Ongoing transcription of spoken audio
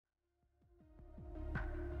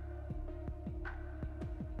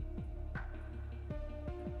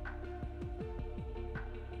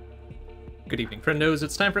Good evening, friendos.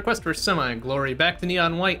 It's time for Quest for Semi-Glory. Back to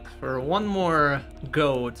Neon White for one more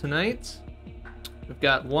go tonight. We've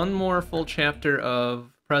got one more full chapter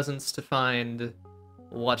of presents to find.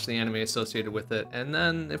 We'll watch the anime associated with it, and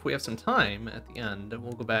then if we have some time at the end,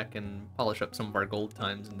 we'll go back and polish up some of our gold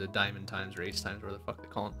times into diamond times or ace times, whatever the fuck they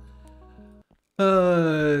call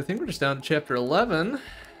them. I think we're just down to chapter 11,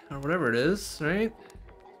 or whatever it is, right?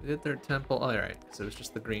 We did Third Temple. Oh, right, so it was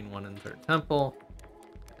just the green one in Third Temple.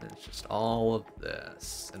 And it's just all of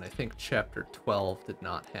this. And I think chapter 12 did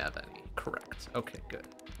not have any. Correct. Okay, good.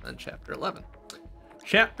 Then chapter 11.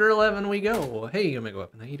 Chapter 11 we go. Hey, Omega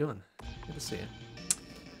Weapon, how you doing? Good to see you.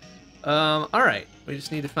 Alright. We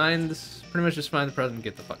just need to find this, pretty much just find the present and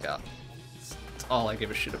get the fuck out. That's all I give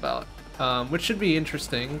a shit about. Which should be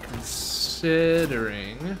interesting,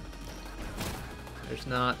 considering there's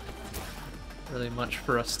not really much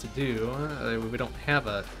for us to do. We don't have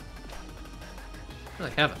a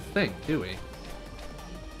really have a thing, do we?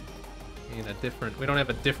 I mean, we don't have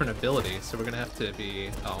a different ability, so we're gonna have to be,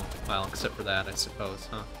 oh, well, except for that, I suppose,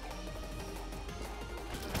 huh?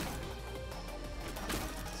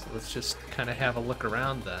 So let's just kind of have a look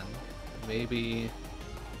around then. Maybe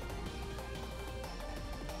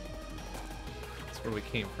that's where we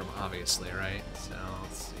came from, obviously, right? So,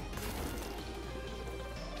 let's see.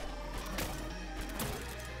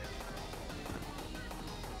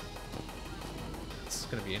 It's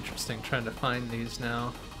gonna be interesting trying to find these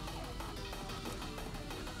now.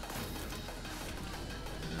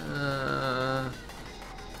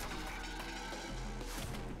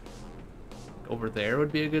 Over there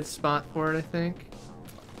would be a good spot for it, I think.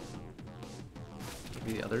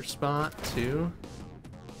 Maybe the other spot too.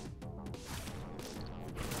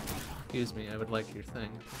 Excuse me, I would like your thing.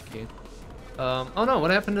 Thank you. Oh no,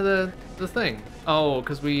 what happened to the thing? Oh,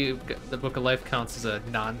 because the Book of Life counts as a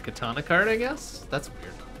non-katana card, I guess? That's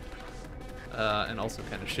weird. And also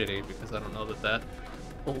kind of shitty, because I don't know that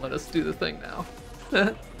will let us do the thing now.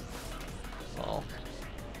 Well.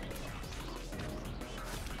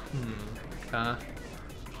 Okay.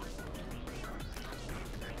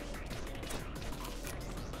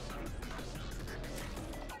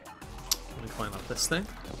 Can we climb up this thing?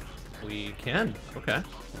 We can, okay.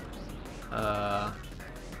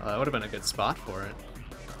 That would have been a good spot for it.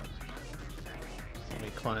 Can we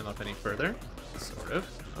climb up any further? Sort of.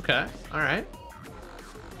 Okay, alright.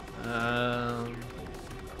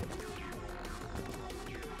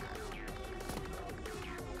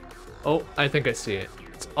 Oh, I think I see it.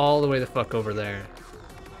 It's all the way the fuck over there.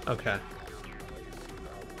 Okay.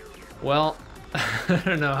 Well, I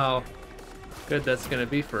don't know how good that's gonna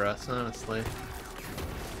be for us, honestly.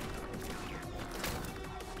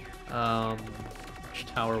 Which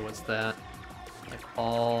tower was that? Like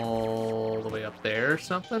all the way up there or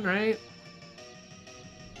something, right?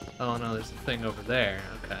 Oh no, there's a thing over there.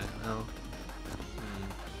 Okay, well.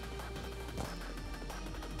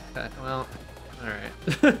 Okay, well, alright.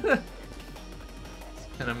 Let's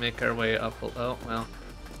kind of make our way up. Oh, well.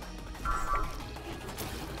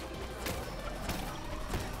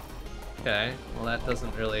 Okay, well that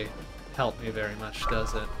doesn't really help me very much,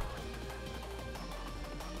 does it?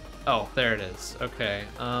 Oh, there it is. Okay,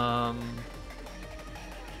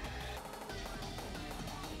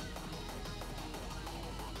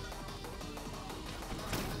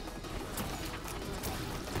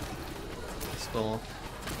 Cool.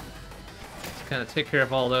 Let's kind of take care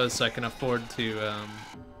of all those so I can afford to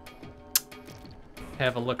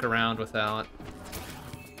have a look around without.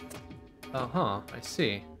 Uh-huh, I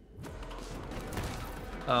see.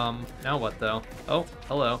 Now what though? Oh,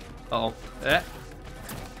 hello. Oh,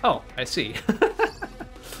 oh, I see.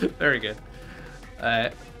 Very good.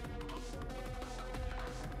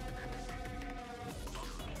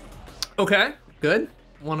 Okay, good.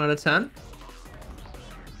 1 out of 10.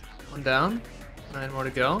 1 down. 9 more to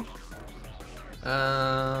go.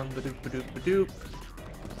 Badoop, badoop, badoop.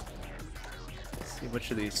 Let's see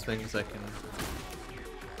which of these things I can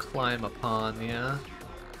climb upon, yeah.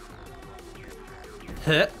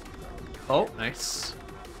 Hit. Oh, nice.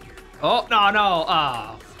 Oh, no, no,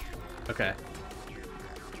 ah. Oh. Okay.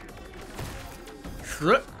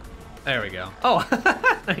 There we go. Oh,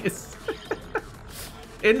 nice.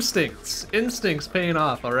 Instincts paying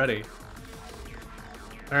off already.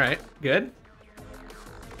 All right, good.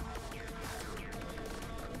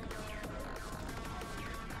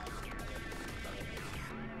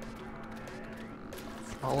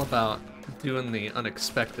 It's all about doing the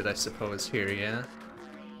unexpected, I suppose, here, yeah?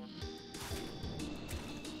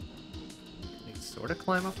 Can you sort of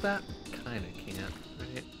climb up that? Kinda can't,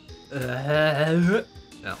 right?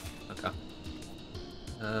 No, okay.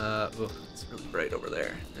 Ooh, it's really bright over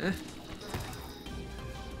there. Eh?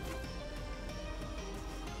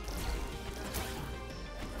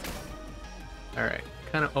 Alright.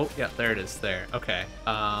 Kind of... Oh, yeah, there it is there. Okay.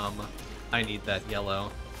 I need that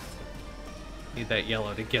yellow. Need that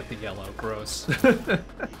yellow to get the yellow. Gross.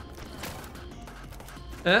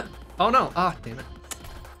 Eh? Oh, no. Ah, damn it.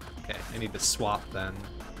 Okay, I need to swap then.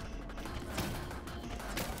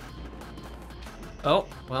 Oh,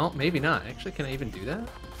 well, maybe not. Actually, can I even do that?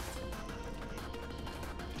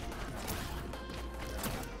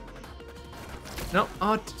 No.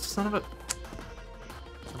 Oh, son of a...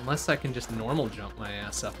 Unless I can just normal jump my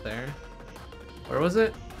ass up there. Where was it?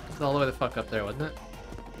 It was all the way the fuck up there, wasn't it?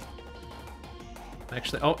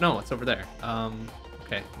 Actually, oh, no, it's over there.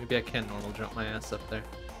 Okay, maybe I can normal jump my ass up there.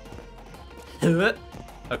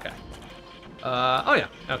 Okay. Oh yeah,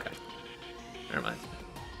 okay. Never mind.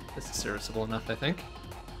 This is serviceable enough, I think.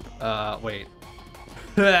 Wait.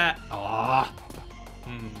 Aw.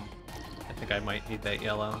 I think I might need that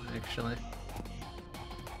yellow, actually.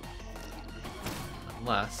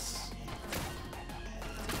 Unless...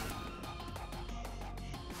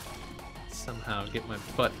 somehow get my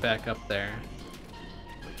butt back up there.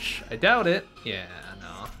 Which, I doubt it. Yeah,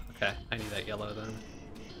 no. Okay, I need that yellow then.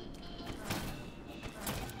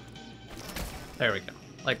 There we go.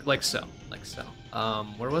 Like so. Like so.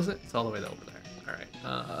 Where was it? It's all the way over there.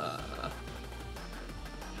 Alright.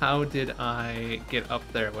 How did I get up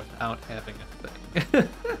there without having a thing?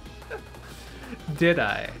 Did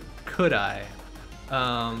I? Could I?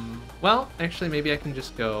 Well, actually, maybe I can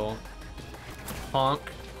just go honk,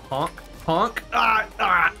 honk, honk.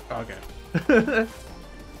 Ah! Okay.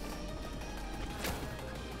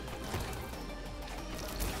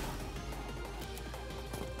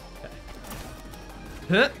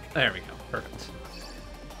 There we go. Perfect.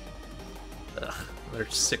 Ugh, another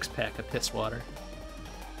 6-pack of piss water.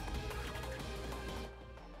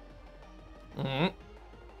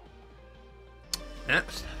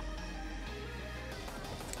 Next.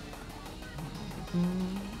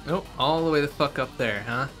 Oh, all the way the fuck up there,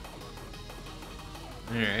 huh?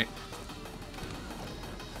 Alright.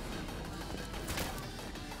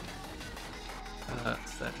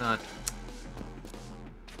 Is that not...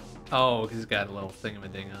 Oh, he's got a little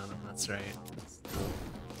thingamading on him, that's right.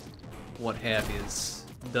 What have yous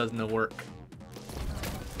does no work.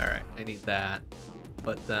 Alright, I need that.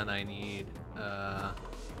 But then I need,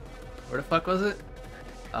 where the fuck was it?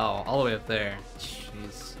 Oh, all the way up there.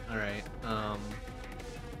 Jeez. Alright,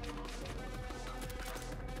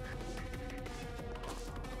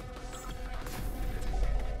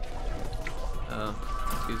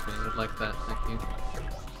 excuse me, I would like that, thank you.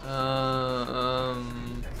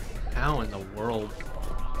 How in the world?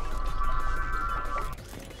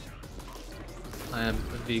 I am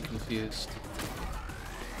confused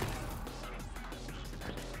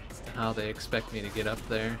as to how they expect me to get up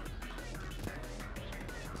there.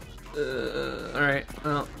 Alright,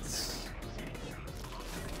 well,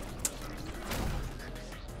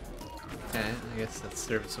 okay, I guess that's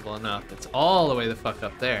serviceable enough. It's all the way the fuck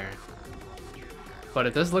up there. But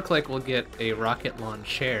it does look like we'll get a rocket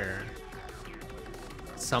launcher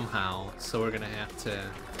somehow, so we're gonna have to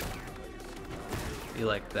be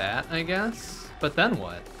like that, I guess? But then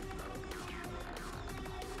what?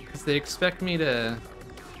 Because they expect me to...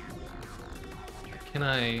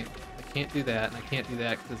 I can't do that, and I can't do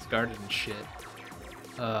that because it's guarded and shit.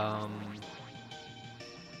 I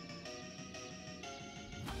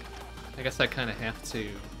guess I kind of have to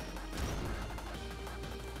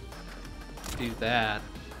do that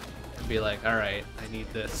and be like, alright, I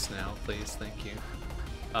need this now, please, thank you.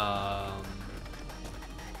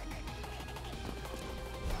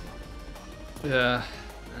 Yeah,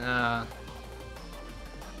 I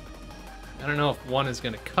don't know if one is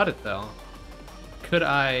gonna cut it though. Could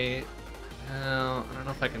I don't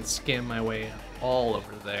know if I can skim my way all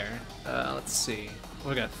over there. Let's see,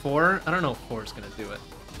 we got 4. I don't know if 4 is gonna do it.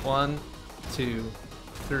 1, 2,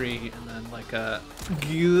 3, and then like a...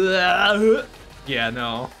 Yeah,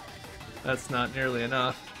 no. That's not nearly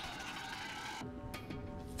enough.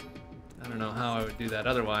 I don't know how I would do that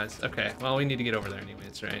otherwise. Okay, well, we need to get over there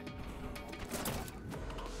anyways, right?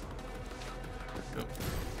 Oh.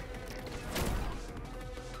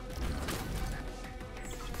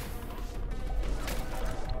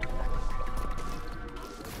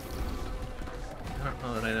 I don't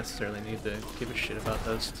know that I necessarily need to give a shit about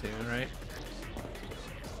those two, right?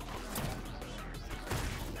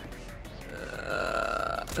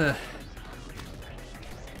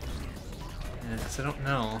 Yes, I don't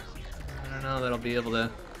know. I don't know that I'll be able to...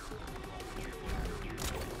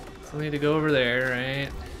 Still need to go over there, right?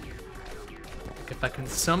 Like if I can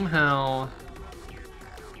somehow...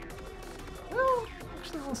 Well,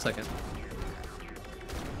 actually, hold a second.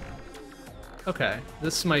 Okay,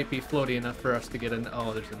 this might be floaty enough for us to get in.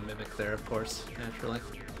 Oh, there's a mimic there, of course, naturally.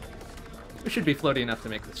 We should be floaty enough to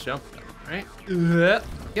make this jump, though, right?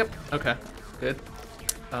 Yep, okay, good.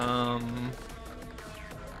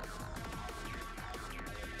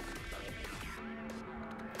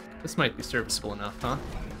 This might be serviceable enough, huh? So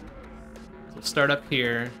we'll start up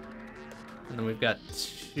here, and then we've got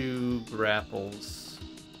 2 grapples.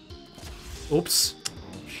 Oops.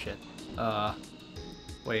 Oh, shit.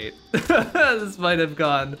 Wait. This might have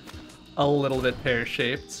gone a little bit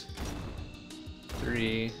pear-shaped.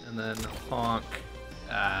 3, and then honk.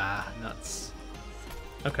 Ah, nuts.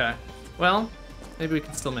 Okay. Well, maybe we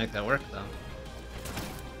can still make that work, though.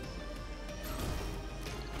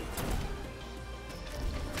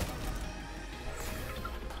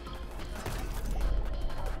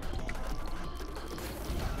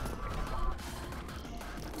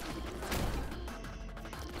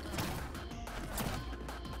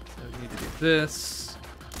 This,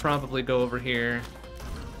 probably go over here.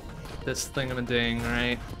 This thingamading,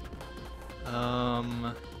 right?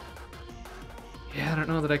 Yeah, I don't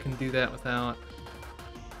know that I can do that without.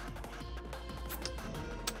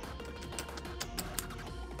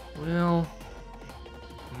 Well,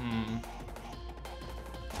 I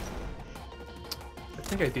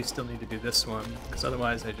think I do still need to do this one, because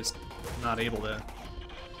otherwise I just am not able to.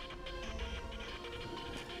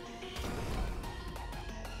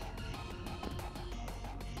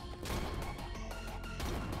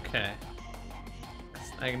 Okay.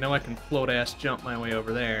 I know I can float-ass jump my way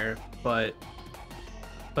over there, but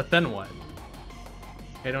then what?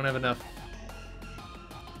 I don't have enough.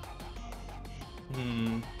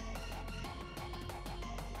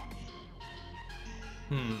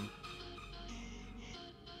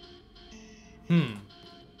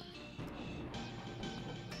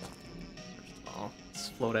 First of all, let's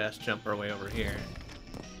float-ass jump our way over here.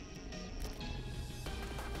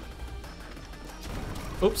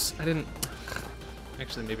 Oops, I didn't.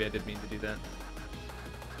 Actually, maybe I did mean to do that.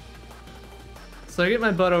 So I get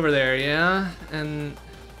my butt over there, yeah? And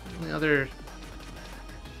the other...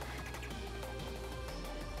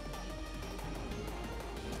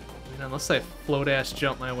 I mean, unless I float-ass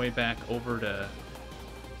jump my way back over to...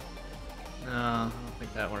 No, I don't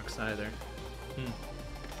think that works either.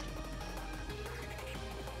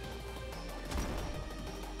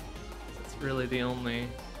 That's really the only...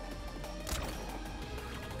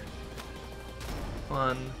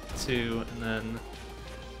 1, 2, and then...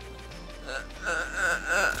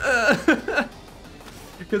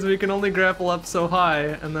 Because we can only grapple up so high,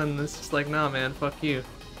 and then it's just like, nah, man, fuck you.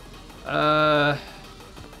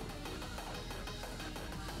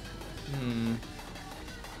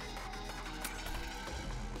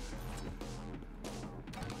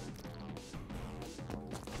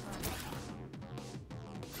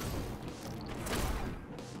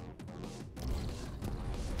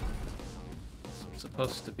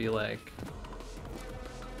 Supposed to be like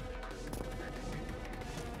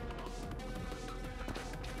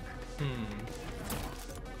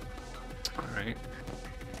all right.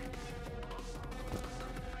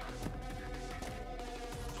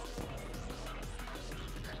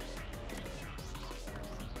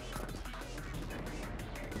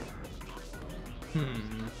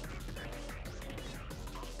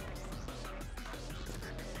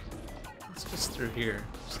 It's just through here.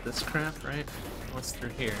 Just this crap, right? What's through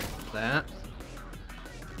here? That.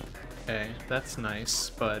 Okay, that's nice,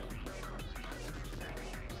 but...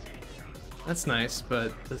 That's nice,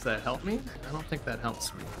 but does that help me? I don't think that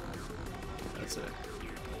helps me. That's it.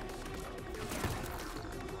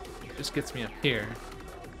 It just gets me up here.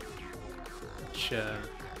 Which, I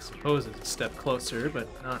suppose is a step closer, but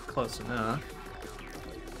not close enough.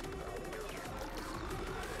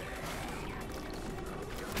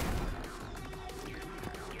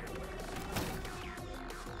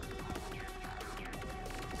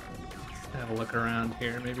 Look around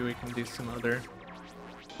here. Maybe we can do some other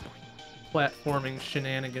platforming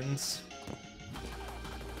shenanigans.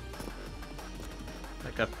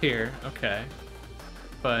 Like up here. Okay.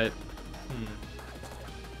 But,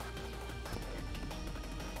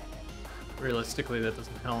 realistically, that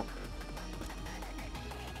doesn't help.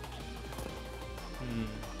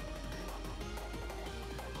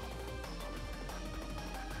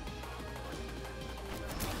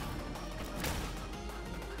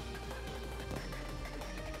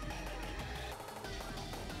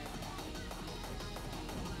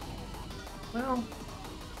 Well,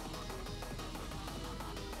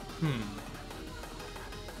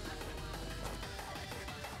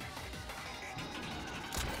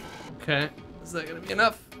 okay, is that gonna be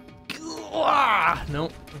enough?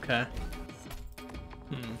 Nope, okay.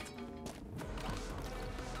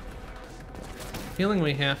 feeling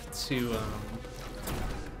we have to,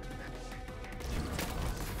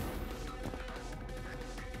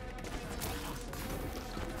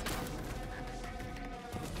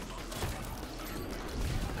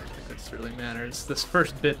 really matters. This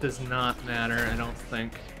first bit does not matter, I don't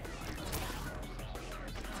think.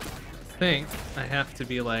 I have to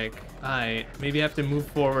be like, alright, maybe I have to move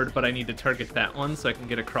forward, but I need to target that one so I can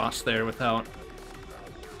get across there without...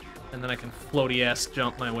 And then I can floaty-ass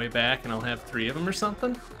jump my way back and I'll have 3 of them or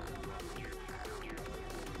something?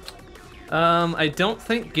 I don't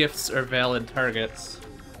think gifts are valid targets.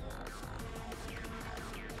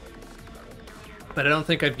 But I don't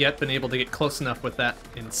think I've yet been able to get close enough with that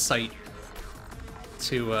in sight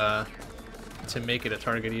to make it a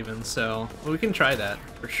target even, so well, we can try that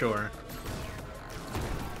for sure.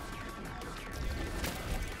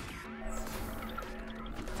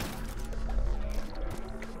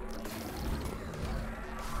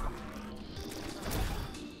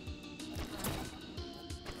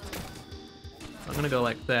 I'm gonna go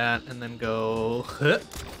like that and then go...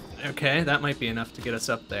 Okay, that might be enough to get us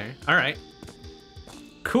up there. Alright.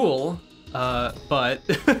 Cool. But...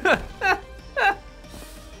 It's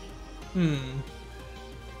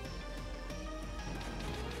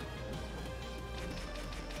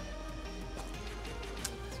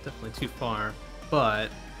definitely too far,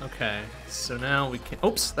 but okay. So now we can.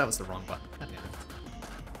 Oops, that was the wrong button. God damn it.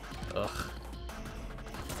 Ugh.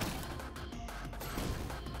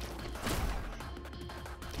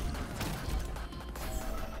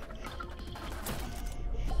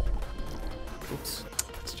 Oops.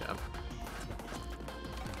 Nice job.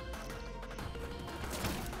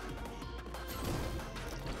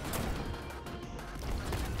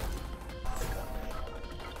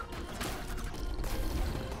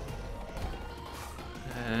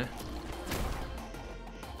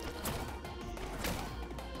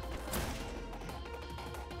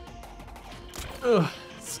 Ugh,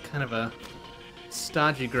 it's kind of a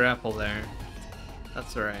stodgy grapple there.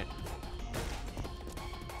 That's alright.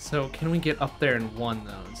 So, can we get up there in one,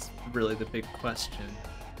 though, is really the big question.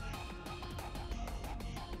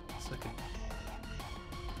 So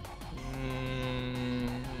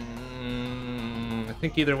I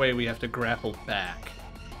think either way we have to grapple back.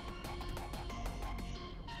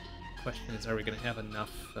 The question is, are we going to have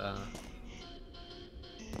enough...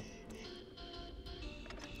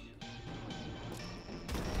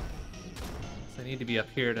 I need to be up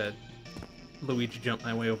here to Luigi jump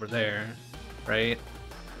my way over there, right?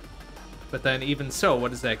 But then even so, what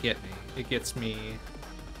does that get me? It gets me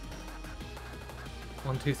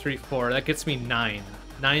 1, 2, 3, 4. That gets me 9.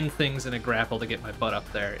 9 things in a grapple to get my butt up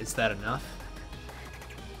there. Is that enough?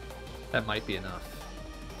 That might be enough.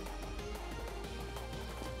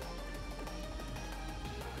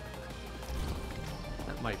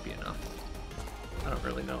 That might be enough. I don't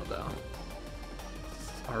really know though.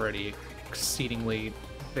 It's already exceedingly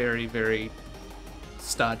very, very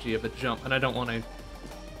stodgy of a jump, and I don't want to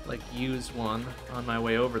like use one on my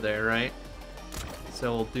way over there, right?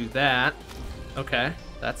 So we'll do that. Okay,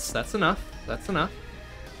 that's enough. That's enough.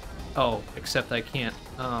 Oh, except I can't.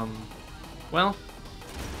 Well,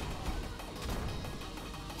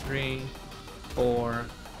 3, 4,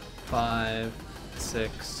 5,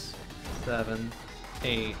 6, 7,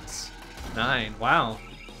 8, 9. Wow.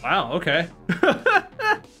 Wow. Okay.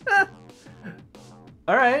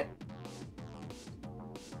 All right.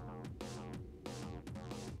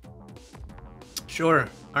 Sure.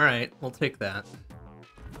 All right. We'll take that.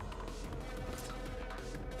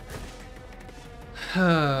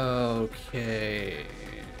 Okay.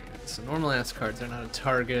 So normal ass cards are not a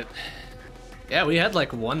target. Yeah, we had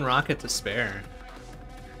like 1 rocket to spare.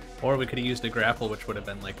 Or we could have used a grapple, which would have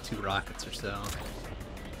been like 2 rockets or so.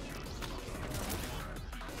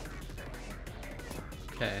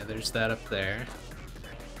 Okay, there's that up there.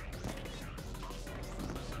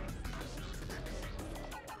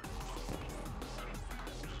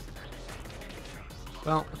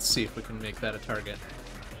 Well, let's see if we can make that a target.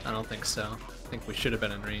 I don't think so. I think we should have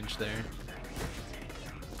been in range there.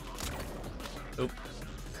 Oop.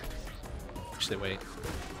 Actually, wait.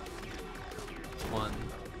 1,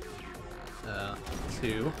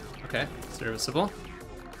 2. Okay, serviceable.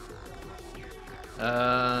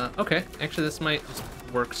 Okay. Actually, this might just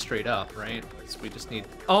work straight up, right? So we just need...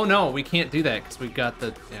 Oh, no, we can't do that because we got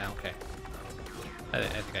the... Yeah, okay. I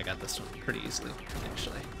think I got this one pretty easily,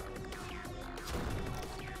 actually.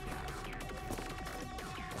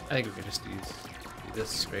 I think we could just do this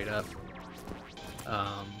straight up.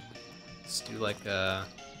 Let's do like a...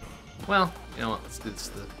 Well, you know what, let's do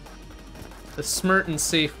this the smart and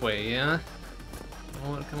safe way, yeah?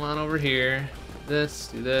 Come on over here. Do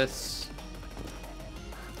this,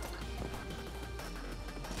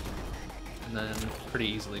 and then pretty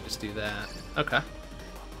easily just do that. Okay.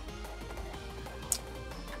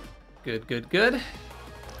 Good, good, good.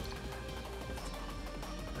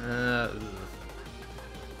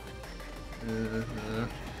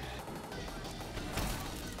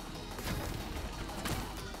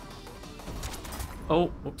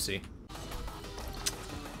 Oh, whoopsie.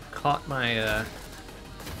 Caught my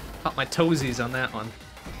toesies on that one.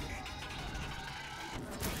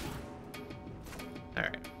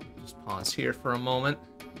 Alright, just pause here for a moment.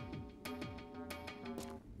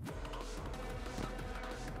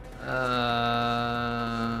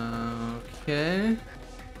 Okay.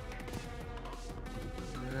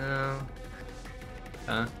 No.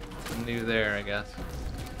 Nothing new there, I guess.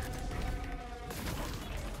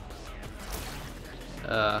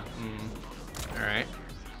 Alright.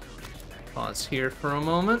 Pause here for a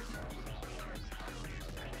moment.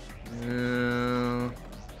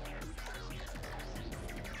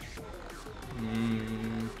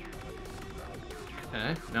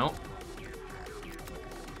 Okay, no.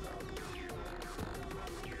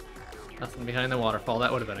 Nothing behind the waterfall.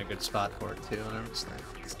 That would have been a good spot for it too. I'm just like,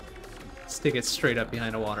 stick it straight up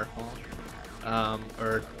behind a waterfall.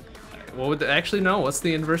 Or what would actually no? What's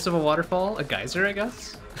the inverse of a waterfall? A geyser, I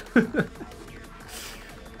guess.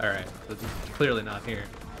 All right, so clearly not here.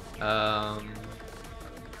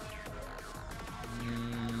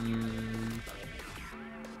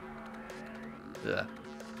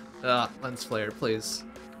 Lens flare, please.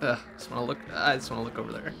 I just want to look. I just want to look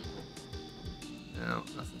over there. No,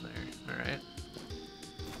 nothing there. All right.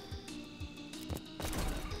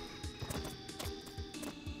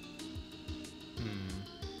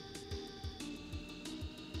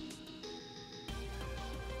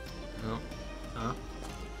 No. Huh?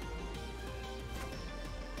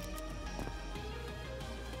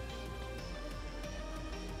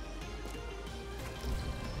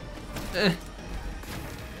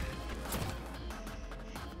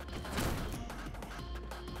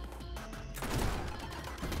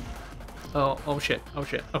 Oh shit, oh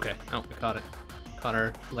shit. Okay, no, we caught it. Caught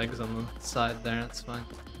our legs on the side there, that's fine.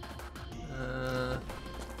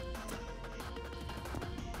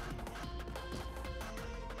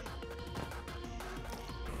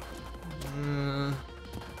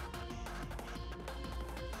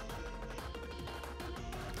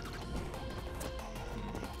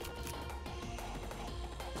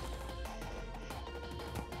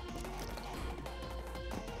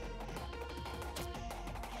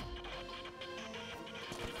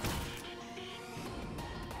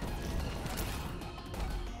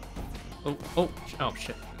 Oh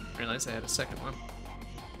shit. Didn't realize I had a second one.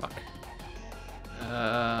 Fuck.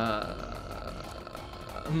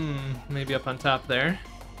 Maybe up on top there.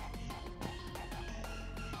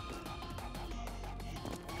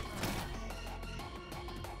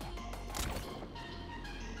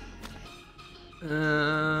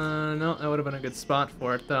 No, that would have been a good spot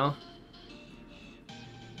for it though.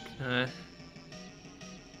 Okay.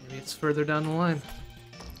 Maybe it's further down the line.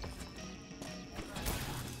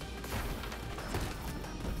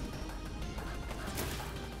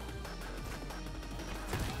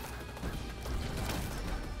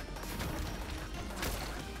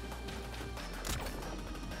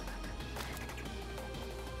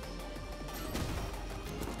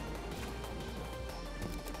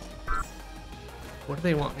 What do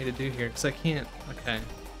they want me to do here? Because I can't... Okay.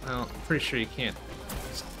 Well, I'm pretty sure you can't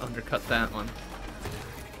just undercut that one.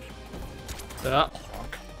 Fuck.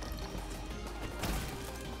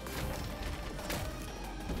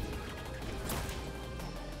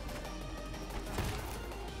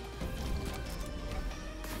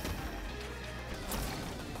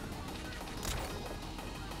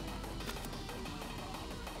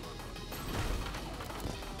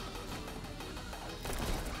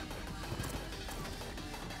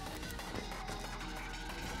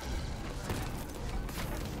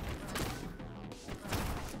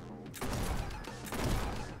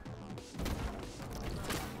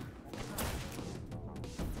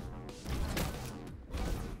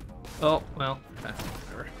 Oh, well, okay,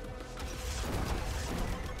 whatever.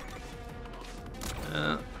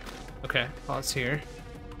 Okay, pause here.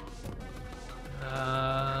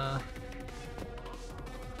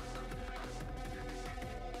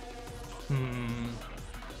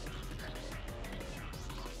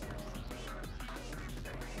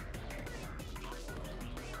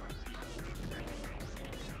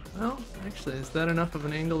 Well, actually, is that enough of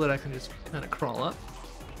an angle that I can just kind of crawl up?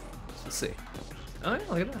 Let's see. Oh yeah,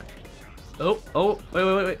 look at that. Oh,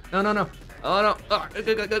 wait. No. Oh no,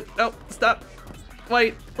 no, stop.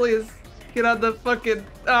 Wait, please. Get on the fucking,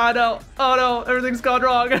 oh no, everything's gone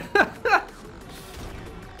wrong.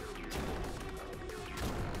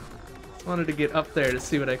 Wanted to get up there to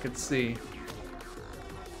see what I could see.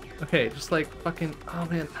 Okay, just like fucking. Oh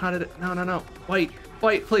man, how did it? No, no, no. White,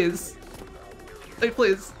 please. Wait,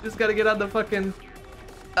 please. Just gotta get on the fucking.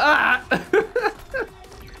 Ah!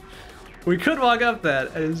 We could walk up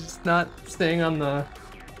that. I was just not staying on the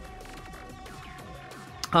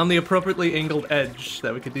appropriately angled edge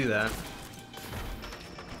that we could do that.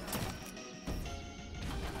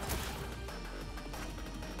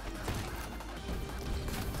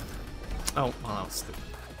 Oh, well, that was stupid.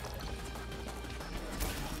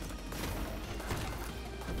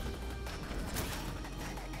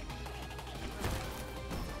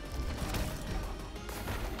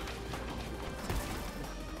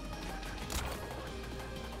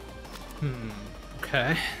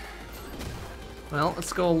 Okay. Well,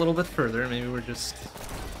 let's go a little bit further. Maybe we're just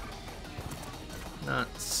not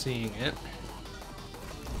seeing it.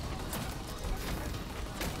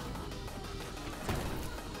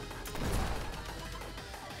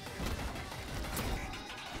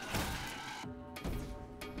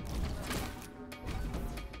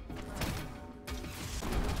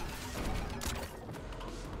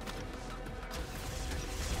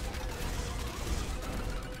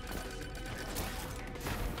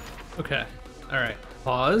 Okay, alright.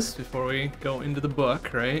 Pause before we go into the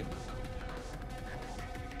book, right?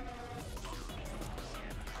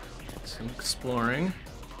 Some exploring.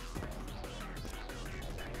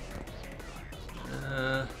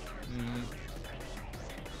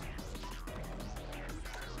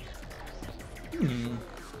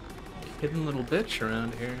 Hidden little bitch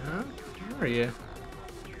around here, huh? Where are you?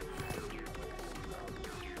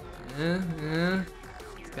 Yeah.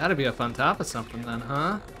 It's gotta be up on top of something then,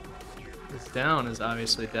 huh? This down is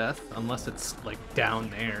obviously death, unless it's like down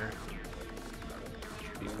there.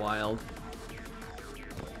 Should be wild.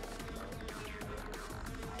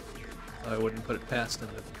 Oh, I wouldn't put it past him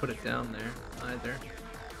to put it down there either.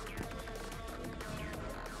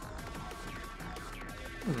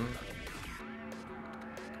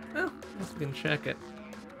 Well, I guess we can check it.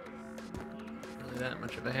 Not really that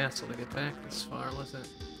much of a hassle to get back this far, was it?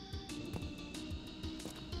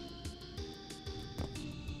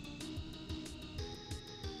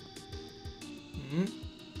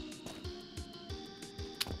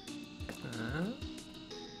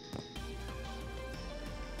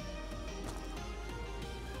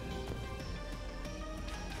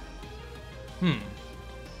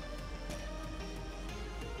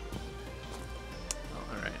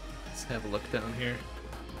 Alright, let's have a look down here.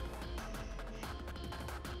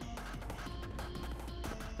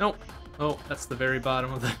 Nope. Oh, that's the very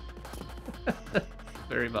bottom of the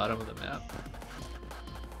very bottom of the map.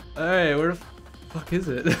 Alright, where the fuck is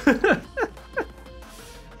it?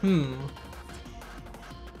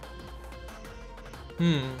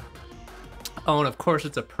 Oh, and of course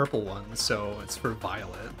it's a purple one, so it's for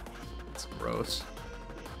Violet. It's gross.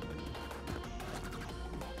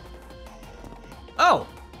 Oh!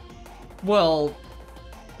 Well,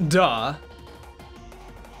 duh.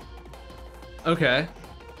 Okay.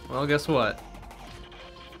 Well, guess what?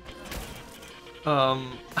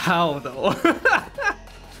 How though?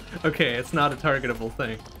 Okay, it's not a targetable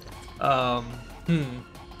thing.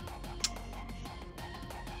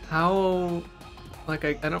 How, like,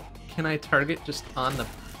 I don't, can I target just on the,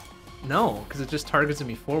 no, because it just targets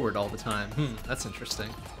me forward all the time. That's interesting.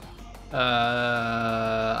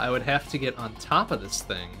 I would have to get on top of this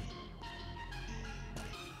thing.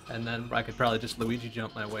 And then I could probably just Luigi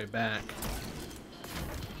jump my way back.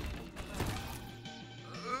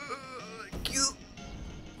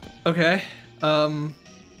 Okay, no,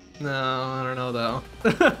 I don't know though.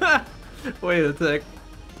 Wait a sec.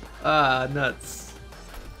 Ah, nuts.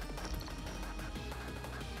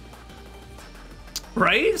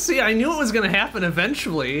 Right? See, I knew it was gonna happen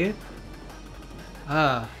eventually.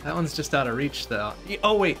 Ah, that one's just out of reach though.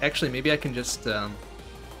 Oh wait, actually maybe I can just,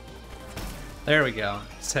 there we go.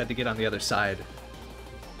 Just had to get on the other side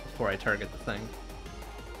before I target the thing.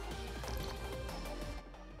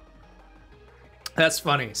 That's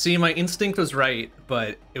funny. See, my instinct was right,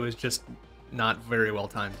 but it was just not very well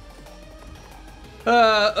timed.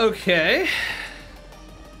 Okay.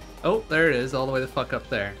 Oh, there it is, all the way the fuck up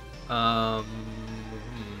there.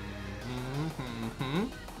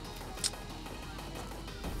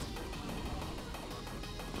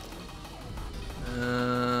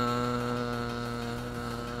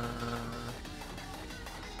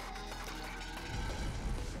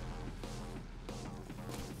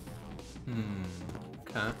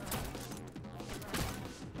 Okay.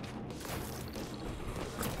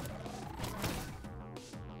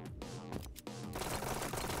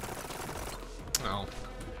 Oh.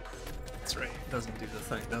 That's right. It doesn't do the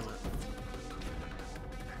thing, does it?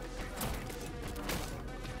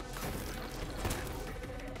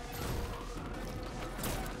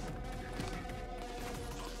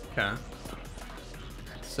 Okay.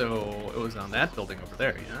 So it was on that building over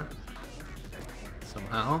there, yeah?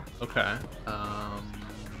 Somehow. Okay.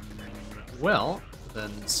 Well,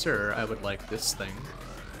 then, sir, I would like this thing.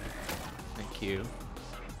 Thank you.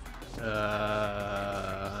 Alright.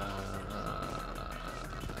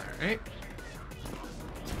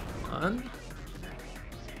 1,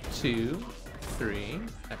 2, 3.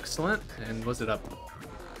 Excellent. And was it up?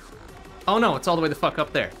 Oh no, it's all the way the fuck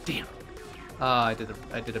up there. Damn. I did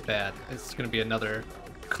it bad. It's gonna be another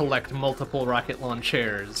collect multiple rocket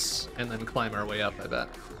launchers and then climb our way up, I bet.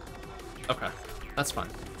 Okay, that's fine.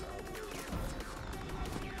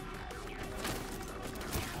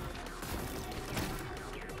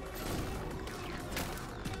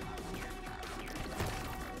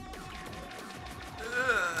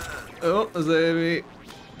 Oh, Zabi.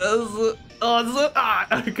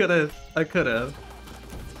 I could have.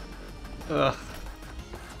 Ugh.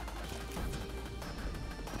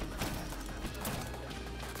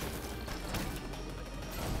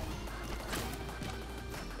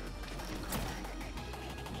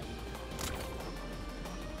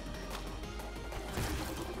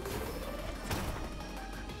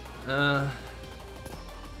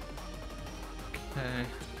 Okay.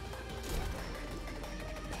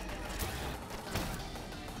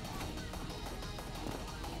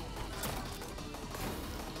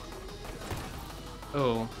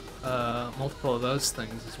 Oh, multiple of those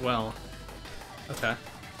things as well. Okay.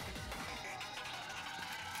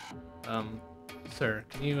 Sir,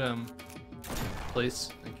 can you, please?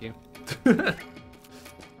 Thank you. Alright,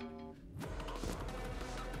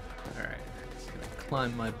 just gonna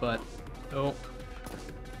climb my butt. Oh.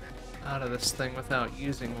 Out of this thing without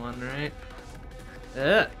using one, right?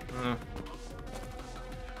 Oh.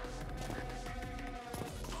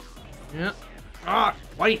 Yeah. Ah,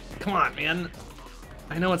 white! Come on, man!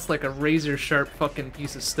 I know it's like a razor sharp fucking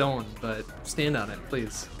piece of stone, but stand on it,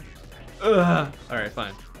 please. Ugh. Alright,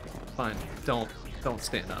 fine. Fine. Don't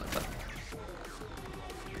stand on it, but.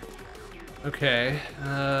 Okay,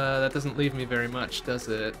 that doesn't leave me very much, does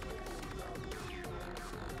it?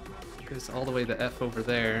 Goes all the way to F over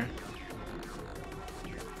there.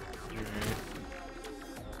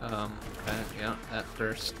 Alright. Okay, yeah, that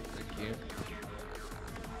first. Thank you.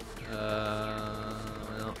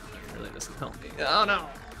 Well, that really doesn't help me. Oh no!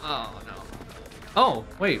 Oh no. Oh,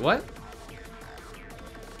 wait, what?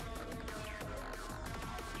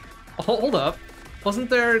 Hold up. Wasn't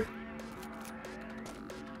there...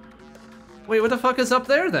 Wait, what the fuck is up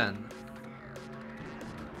there then?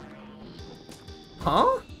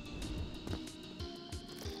 Huh?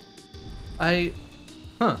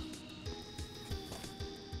 Huh.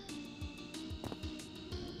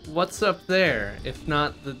 What's up there, if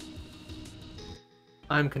not the...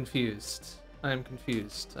 I'm confused. I'm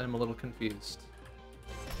confused. I'm a little confused.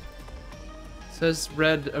 It says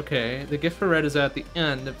red, okay. The gift for red is at the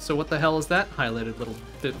end, so what the hell is that highlighted little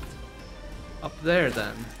bit up there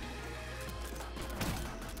then?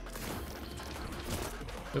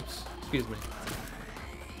 Oops, excuse me.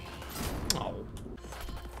 Oh.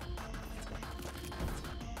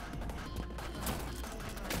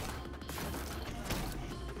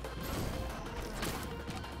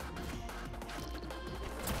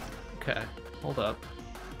 Okay, hold up.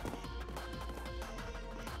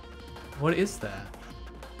 What is that?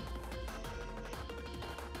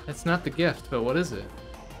 It's not the gift, but what is it?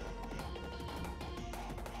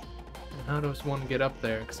 And how does one get up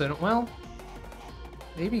there? Because I don't, well,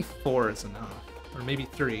 maybe 4 is enough. Or maybe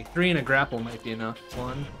 3. 3 and a grapple might be enough.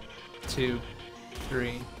 1, 2,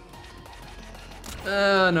 3.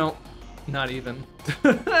 No. Not even.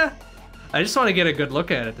 I just want to get a good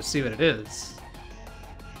look at it to see what it is.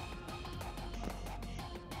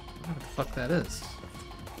 What the fuck that is?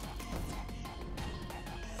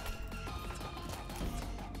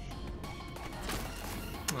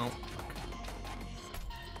 Oh, fuck.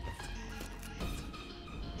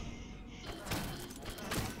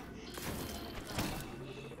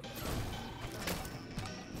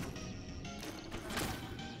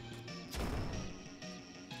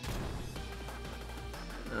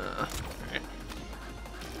 Alright.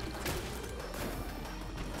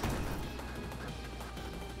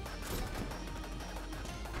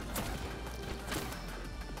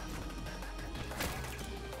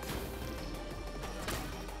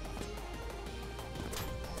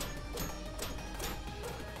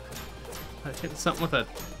 Hitting something with a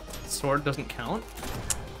sword doesn't count?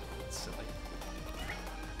 That's silly.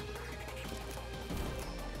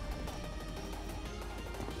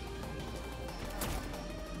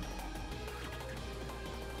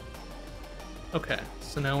 Okay,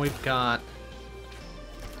 so now we've got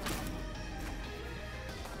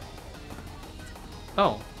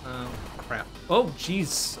Oh, crap. Oh,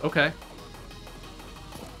 jeez. Okay.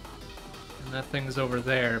 And that thing's over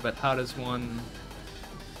there, but how does one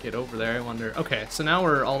get over there, I wonder? Okay, so now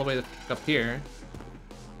we're all the way up here.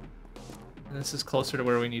 And this is closer to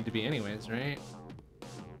where we need to be anyways, right?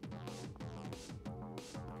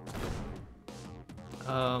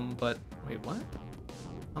 But wait, what?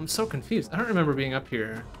 I'm so confused. I don't remember being up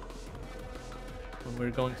here when we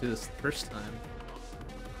were going through this the first time.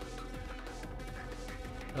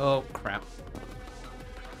 Oh, crap.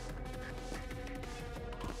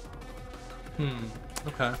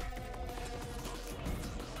 Okay.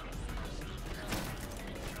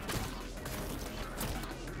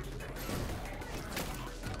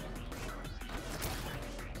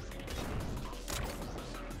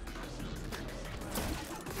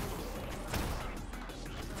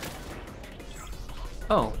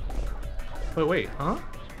 Oh. Wait, huh?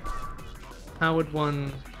 How would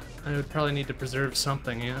one... I would probably need to preserve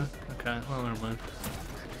something, yeah? Okay, well, never mind.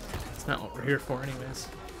 It's not what we're here for anyways.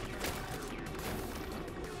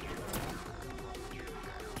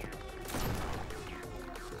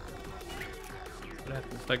 What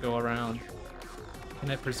happens if I go around?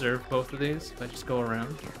 Can I preserve both of these if I just go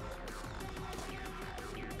around?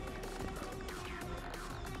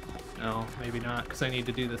 No, maybe not, because I need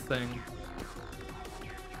to do the thing.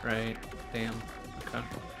 Right, damn, okay.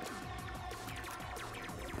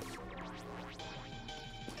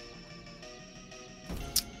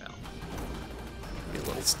 Well, be a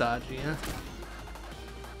little stodgy, huh?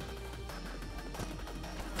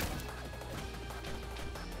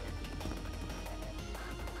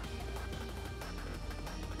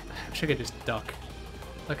 I wish I could just duck.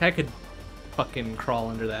 Like, I could fucking crawl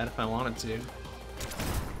under that if I wanted to.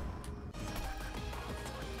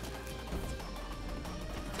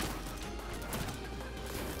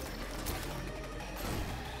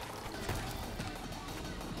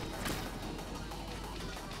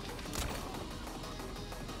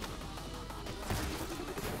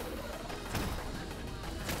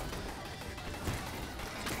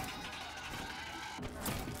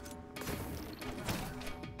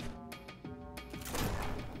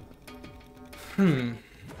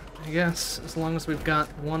 I guess, as long as we've got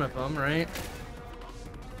one of them, right?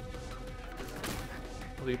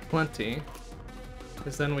 Will be plenty.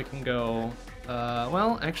 Because then we can go...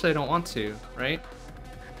 well, actually I don't want to, right?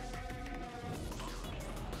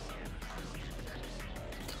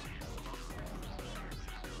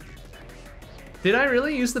 Did I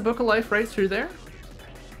really use the Book of Life right through there?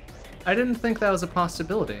 I didn't think that was a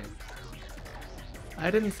possibility. I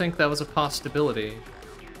didn't think that was a possibility.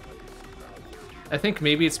 I think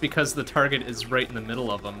maybe it's because the target is right in the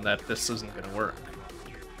middle of them that this isn't gonna work.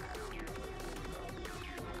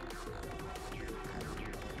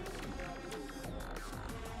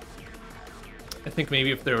 I think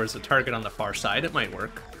maybe if there was a target on the far side, it might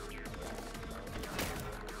work.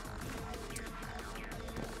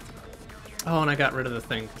 Oh, and I got rid of the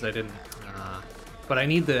thing because I didn't... but I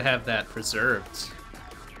need to have that preserved.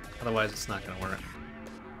 Otherwise, it's not gonna work.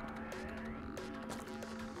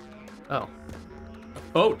 Oh.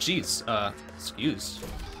 Oh, jeez. Excuse.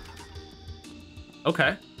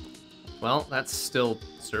 Okay. Well, that's still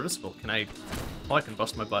serviceable. Can I... Oh, I can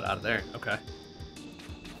bust my butt out of there. Okay.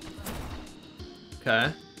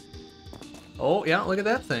 Okay. Oh, yeah, look at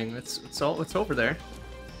that thing. It's over there.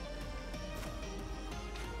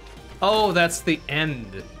 Oh, that's the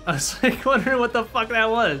end. I was like wondering what the fuck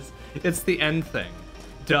that was. It's the end thing.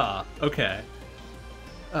 Duh. Okay.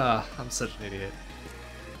 I'm such an idiot.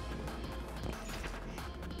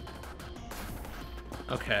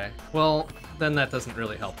 Okay, well, then that doesn't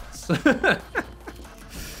really help us.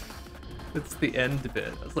 It's the end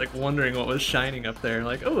bit. I was like wondering what was shining up there,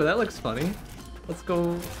 like, oh, that looks funny. Let's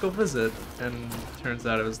go visit. And turns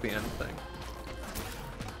out it was the end thing.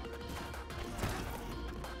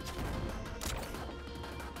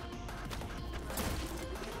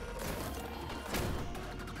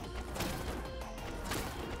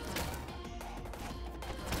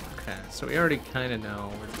 Okay, so we already kind of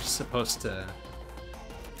know we're just supposed to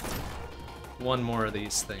one more of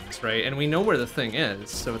these things, right? And we know where the thing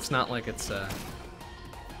is, so it's not like it's a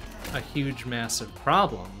huge, massive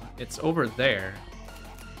problem. It's over there.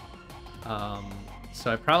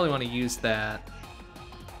 So I probably want to use that.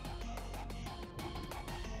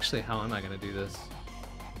 Actually, how am I going to do this?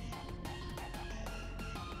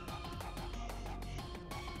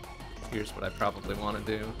 Here's what I probably want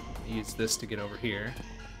to do. Use this to get over here.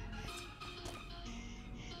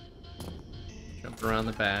 Jump around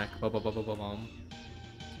the back. Boom, boom, boom, boom, boom, boom.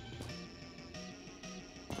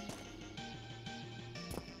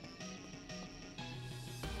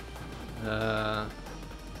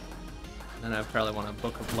 And then I probably want to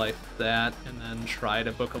Book of Life that, and then try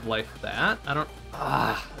to Book of Life that. I don't...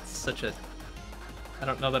 that's such a... I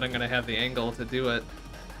don't know that I'm going to have the angle to do it.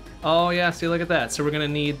 Oh, yeah, see, look at that. So we're going to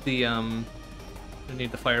need the,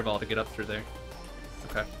 fireball to get up through there.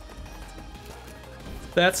 Okay.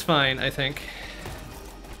 That's fine, I think.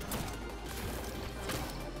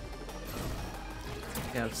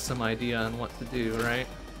 I have some idea on what to do, right?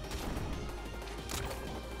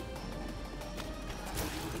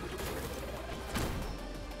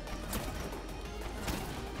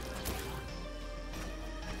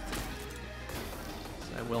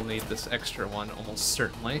 So I will need this extra one, almost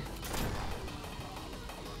certainly.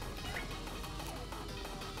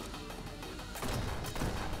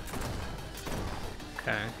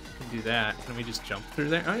 Okay, can do that. Can we just jump through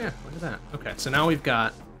there? Oh yeah, look at that. Okay, so now we've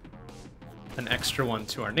got an extra one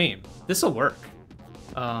to our name. This'll work.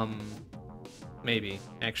 Maybe.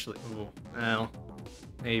 Actually, ooh, well,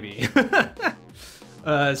 maybe.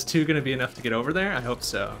 Is 2 gonna be enough to get over there? I hope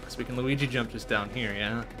so, because we can Luigi jump just down here,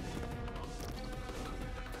 yeah?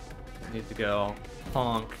 Need to go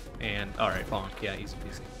honk and... Alright, honk. Yeah, easy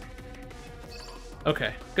peasy.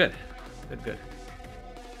 Okay, good. Good, good.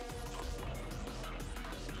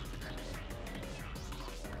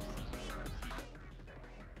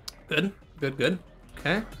 Good, good, good.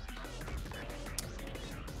 Okay.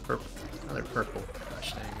 Purple. Another purple.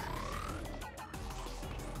 Gosh dang.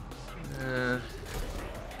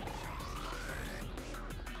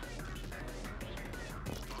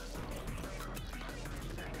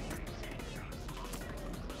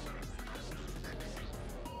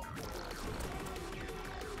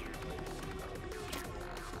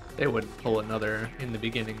 They wouldn't pull another in the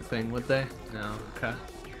beginning thing, would they? No, okay.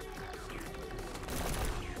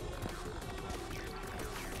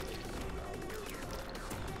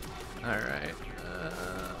 Alright.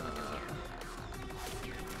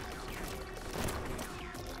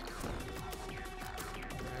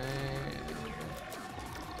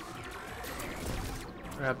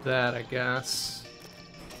 Grab that, I guess.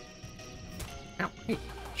 Ow, hey,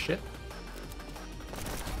 shit.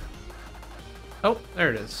 Oh, there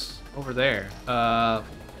it is. Over there. Huh.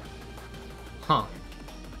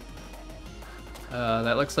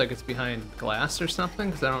 That looks like it's behind glass or something,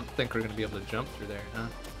 because I don't think we're going to be able to jump through there, huh?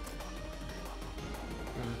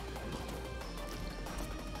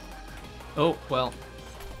 Oh, well.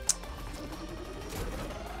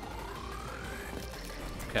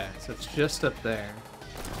 Okay, so it's just up there.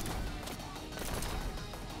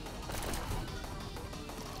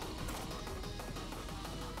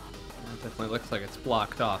 It definitely looks like it's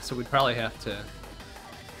blocked off, so we'd probably have to...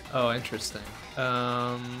 Oh, interesting.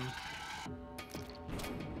 So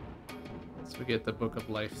we get the Book of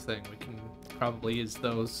Life thing. We can probably use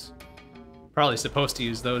those... Probably supposed to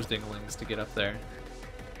use those dinglings to get up there.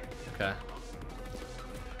 Okay.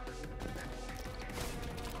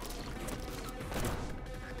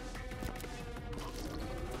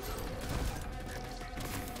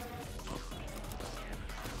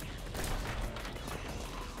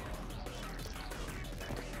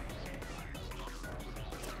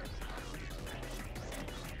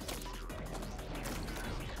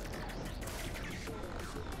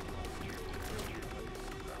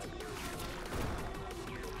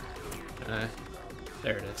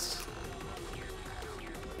 There it is.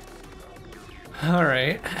 All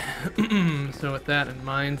right. So with that in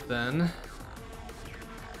mind, then.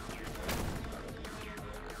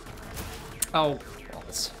 Oh,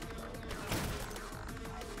 balls.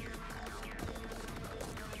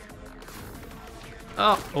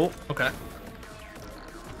 Oh, okay.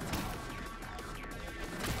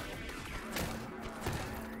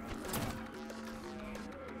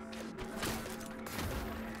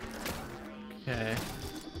 Okay.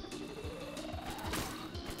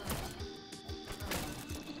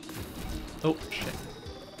 Oh, shit.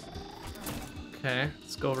 Okay,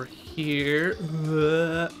 let's go over here.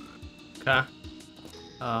 Okay.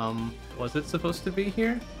 Was it supposed to be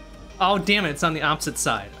here? Oh, damn it, it's on the opposite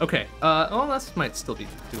side. Okay, oh, that might still be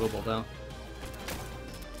doable, though.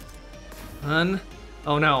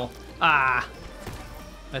 Oh, no. Ah!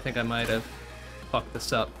 I think I might have fucked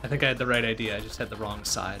this up. I think I had the right idea, I just had the wrong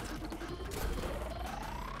side.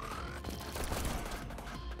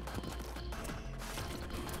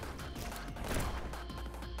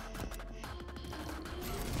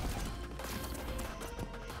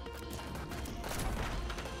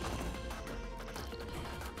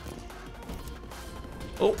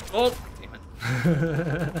 Oh, damn it.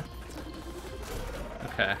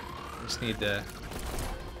 Okay, just need to...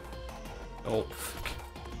 Oh, fuck.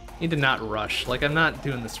 Need to not rush. Like, I'm not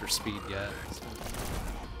doing this for speed yet.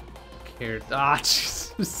 Cared. Ah, jeez.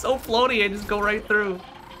 It's so floaty, I just go right through.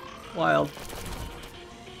 Wild.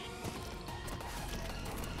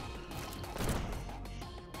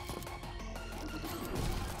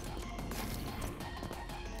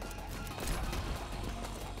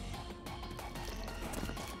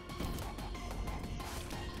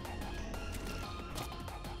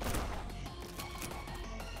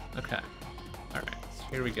 Okay. Alright, so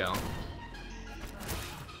here we go.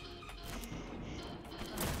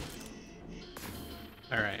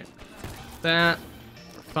 Alright. That.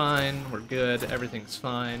 We're fine. We're good. Everything's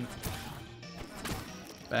fine.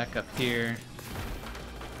 Back up here.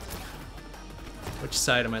 Which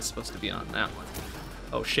side am I supposed to be on? That one.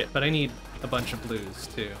 Oh shit, but I need a bunch of blues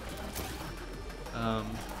too.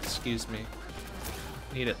 Excuse me.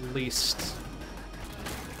 Need at least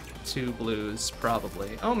 2 blues,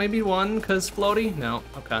 probably. Oh, maybe 1, because floaty? No,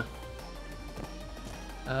 okay.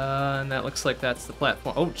 And that looks like that's the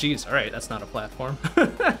platform. Oh, geez, alright, that's not a platform.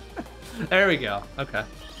 There we go, okay.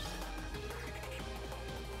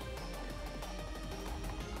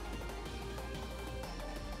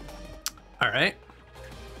 Alright.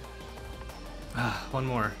 1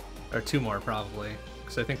 more, or 2 more, probably.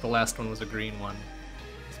 Because I think the last one was a green one.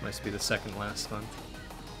 This must be the second last one.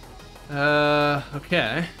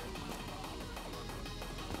 Okay.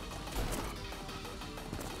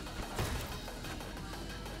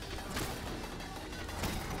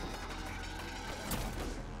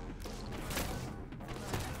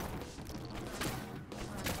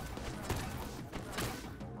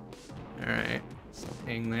 Alright, so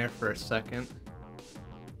hang there for a second.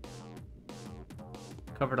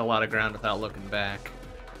 Covered a lot of ground without looking back.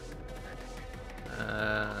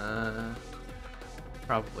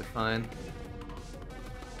 Probably fine.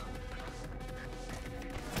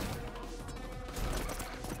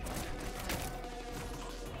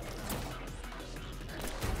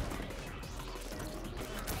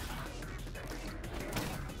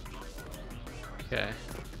 Okay.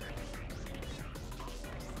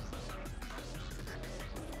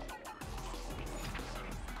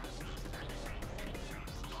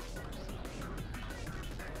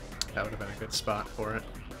 That would have been a good spot for it.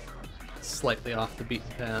 Slightly off the beaten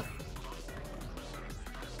path.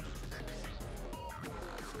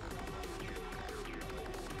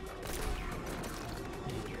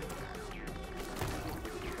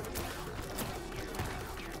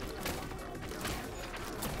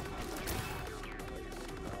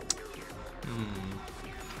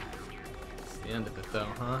 That's the end of it though,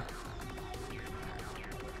 huh?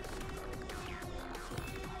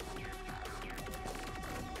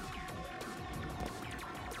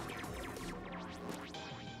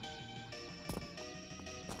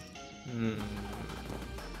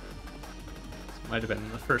 Might have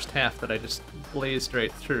been the first half that I just blazed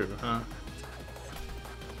right through, huh?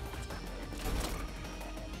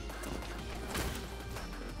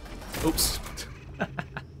 Oops.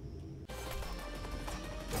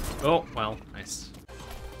 Oh, well, nice.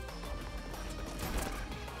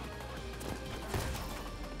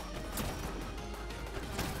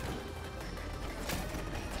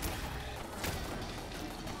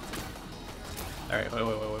 Alright,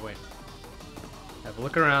 wait. Have a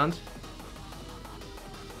look around.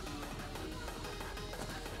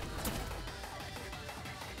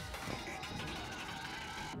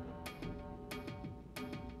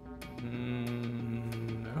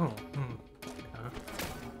 No.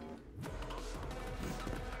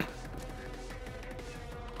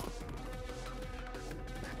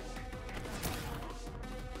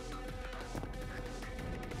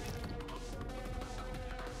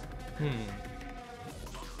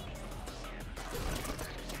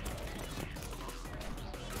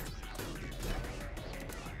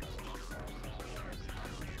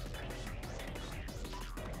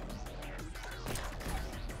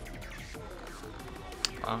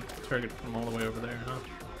 Wow, target from all the way over there, huh?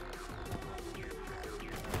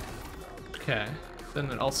 Okay, then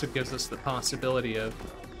it also gives us the possibility of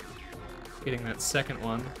getting that second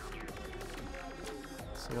one.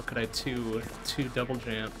 So what could I do? 2 double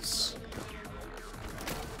jumps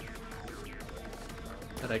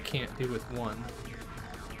that I can't do with 1.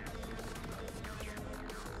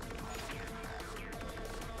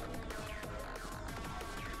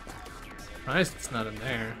 Surprised it's not in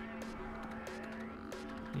there.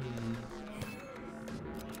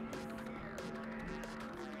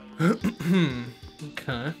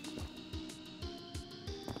 Okay.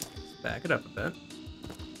 Let's back it up a bit.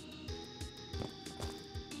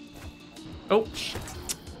 Oh, shit.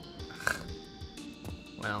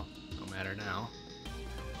 Well, no matter now.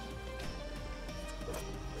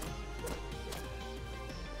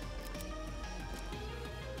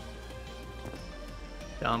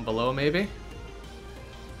 Down below, maybe?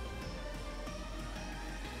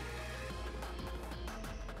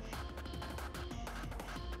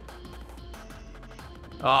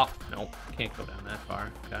 Oh, no. Can't go down that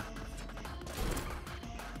far. Okay.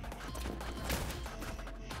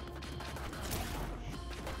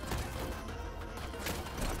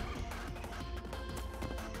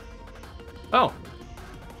 Oh.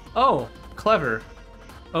 Oh, clever.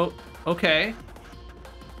 Oh, okay.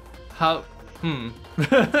 How...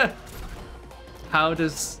 How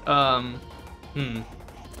does,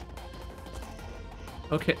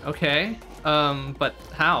 Okay, but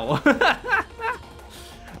how?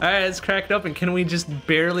 Alright, it's cracked open. Can we just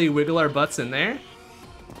barely wiggle our butts in there?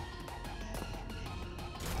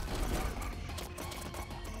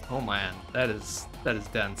 Oh man, that is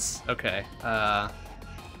dense. Okay, I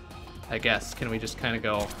guess, can we just kind of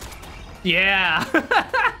go... Yeah!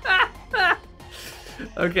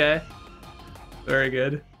 Okay. Very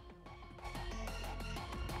good.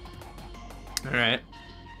 Alright.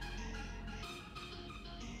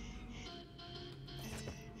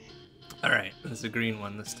 Alright, there's a green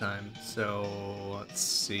one this time, so let's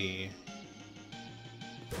see.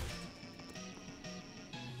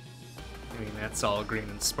 I mean, that's all green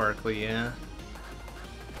and sparkly, yeah.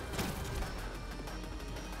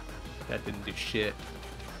 That didn't do shit.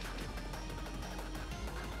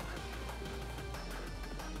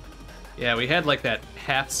 Yeah, we had like that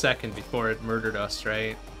half second before it murdered us,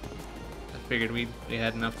 right? I figured we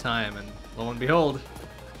had enough time, and lo and behold,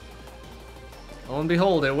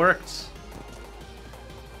 it worked.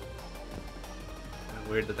 Kinda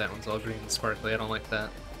weird that that one's all green and sparkly. I don't like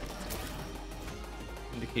that.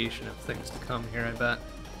 Indication of things to come here, I bet.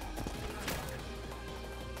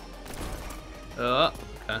 Oh,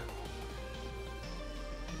 okay.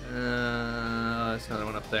 There's another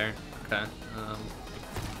one up there. Okay.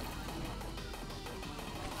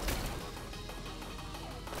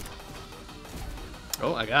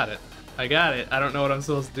 Oh, I got it. I got it. I don't know what I'm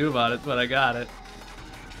supposed to do about it, but I got it.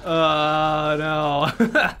 Oh, no.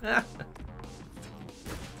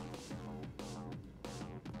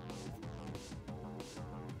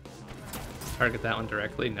 Target that one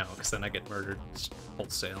directly? No, because then I get murdered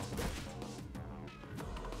wholesale.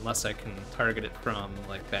 Unless I can target it from,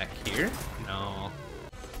 like, back here? No.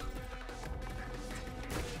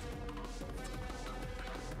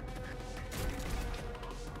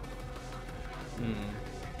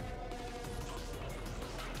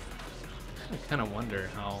 I kind of wonder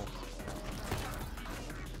how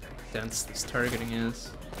dense this targeting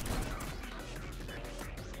is.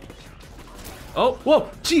 Oh, whoa!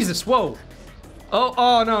 Jesus, whoa!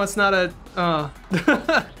 Oh no, it's not a,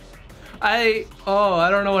 I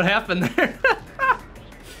don't know what happened there.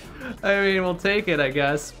 I mean, we'll take it, I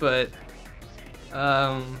guess, but,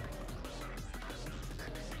 I'm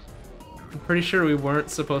pretty sure we weren't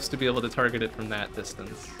supposed to be able to target it from that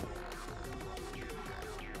distance.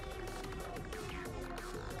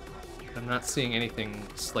 I'm not seeing anything,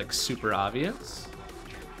 like, super obvious.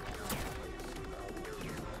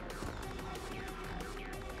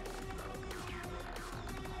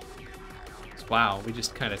 Wow, we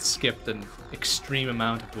just kind of skipped an extreme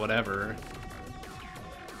amount of whatever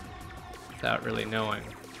without really knowing.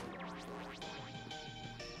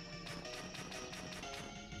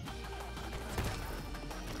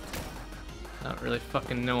 Not really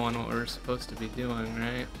fucking knowing what we're supposed to be doing,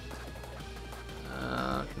 right?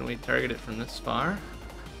 Can we target it from this far?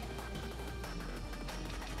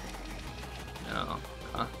 No.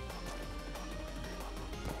 Huh.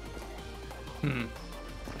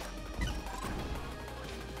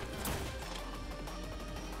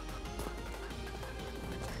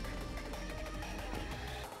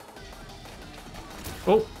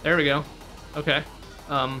 Oh, there we go. Okay.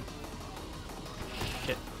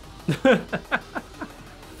 Shit.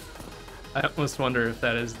 I almost wonder if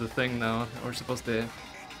that is the thing, though. We're supposed to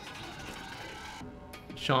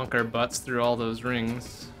chonk our butts through all those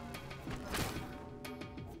rings.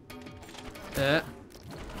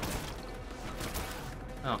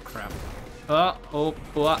 Oh, crap. Oh,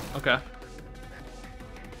 okay.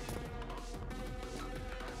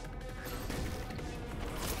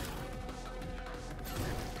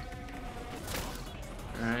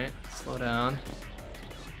 Alright, slow down.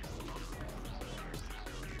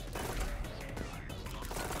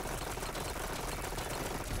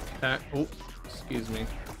 Okay. Oh, excuse me.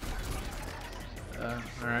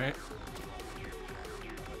 Alright.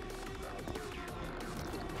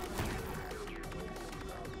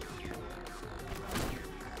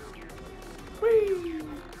 Whee!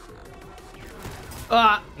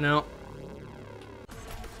 No.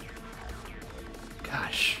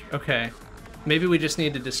 Gosh, okay. Maybe we just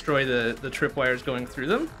need to destroy the tripwires going through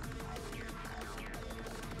them.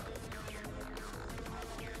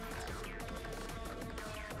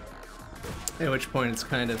 At which point it's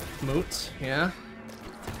kind of moot, yeah.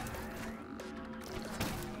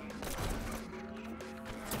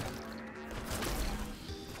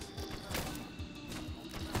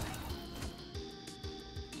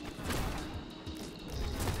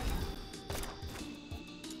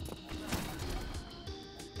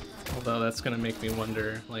 Although that's gonna make me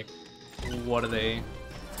wonder, like, what are they...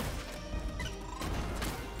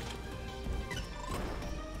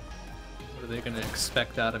 What are they gonna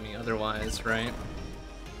expect out of me otherwise, right?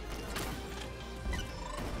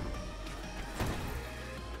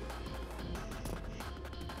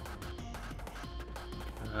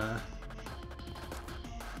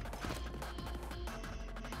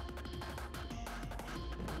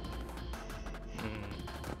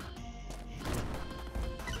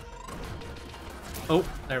 Oh,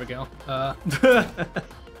 there we go. So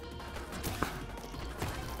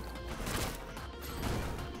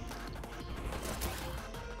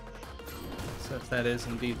if that is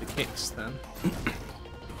indeed the case, then.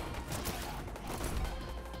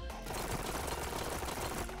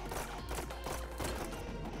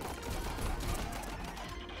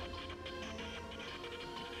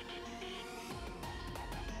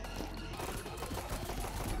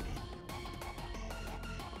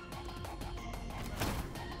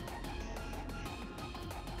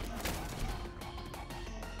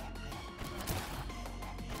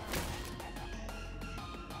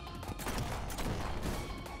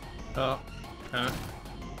 Oh, huh.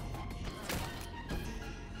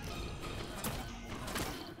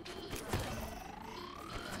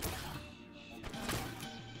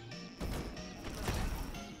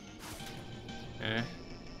 Eh.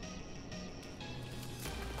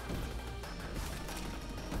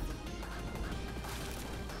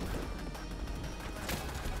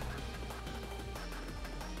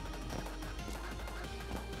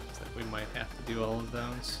 Looks like we might have to do all of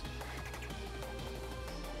those.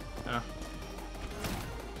 Oh.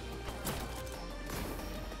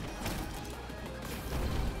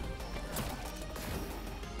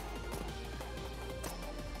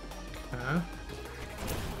 Huh?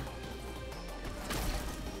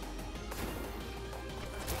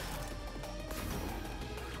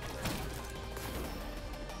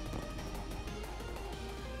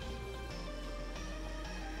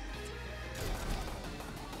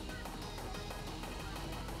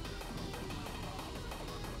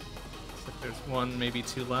 There's one, maybe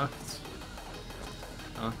two left.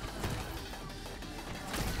 Huh.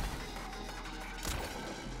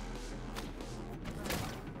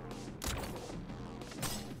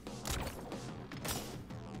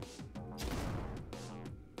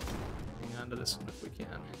 Hang on to this one if we can.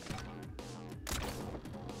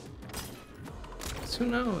 'Cause who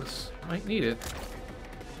knows? Might need it.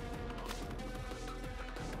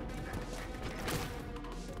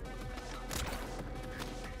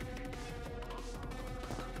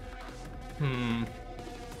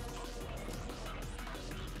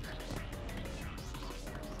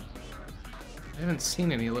 I haven't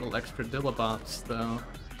seen any little extra dillabops, though.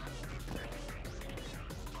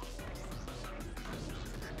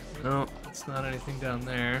 No, it's not anything down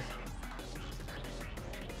there.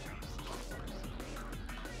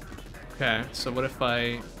 Okay, so what if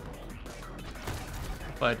I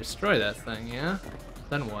destroy that thing, yeah?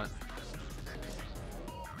 Then what?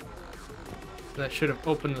 That should have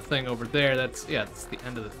opened the thing over there. That's the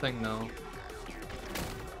end of the thing, though.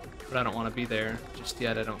 But I don't want to be there just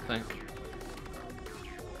yet, I don't think.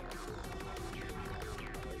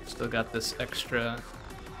 Still got this extra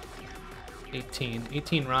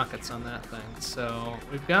 18 rockets on that thing. So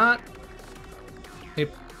we've got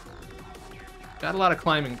a lot of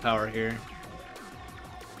climbing power here.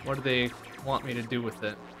 What do they want me to do with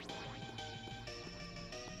it?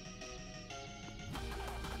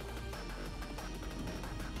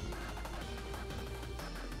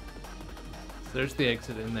 So there's the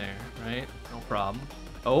exit in there, right? No problem.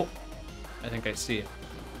 Oh, I think I see it.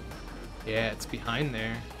 Yeah, it's behind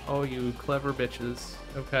there. Oh, you clever bitches.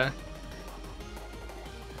 Okay.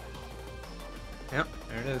 Yep,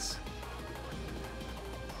 there it is.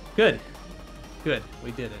 Good. Good,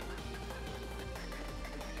 we did it.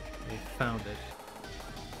 We found it.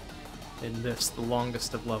 In this, the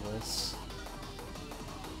longest of levels.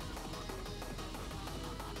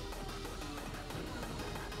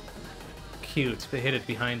 Cute. They hid it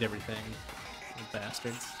behind everything. You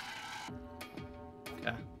bastards.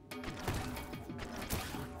 Okay.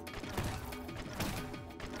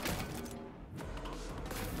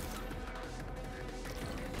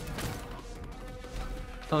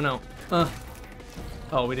 Oh no.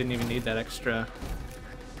 Oh, we didn't even need that extra.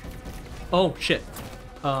 Oh, shit.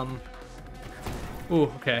 Ooh,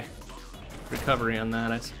 okay. Recovery on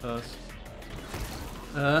that, I suppose.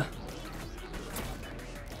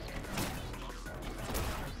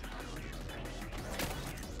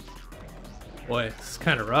 Boy, it's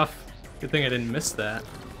kind of rough. Good thing I didn't miss that.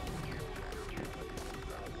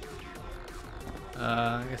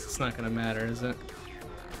 I guess it's not gonna matter, is it?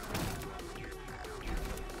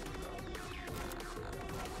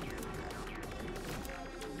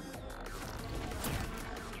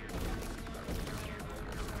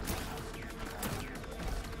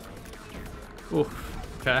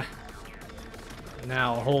 Oof, okay.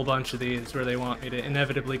 Now a whole bunch of these where they want me to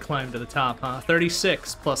inevitably climb to the top, huh?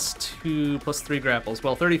 36 plus 2 plus 3 grapples.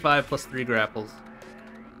 Well, 35 plus 3 grapples.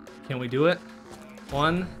 Can we do it?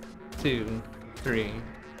 1, 2, 3,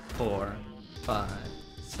 4, 5,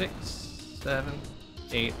 6, 7,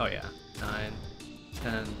 8. Oh yeah. 9,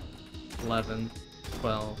 10, 11,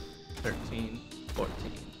 12, 13, 14,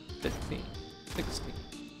 15, 16,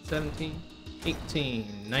 17,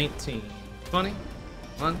 18, 19, 20.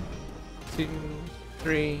 1, 2,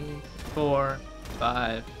 3, 4,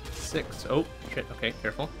 5, 6. Oh, shit. Okay,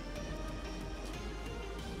 careful.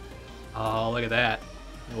 Oh, look at that.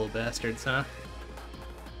 Little bastards, huh?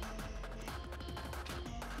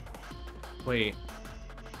 Wait.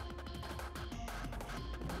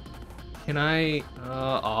 Can I...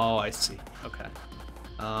 oh, I see. Okay.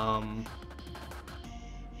 How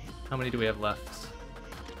many do we have left?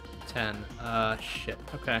 10. Shit.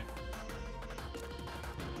 Okay.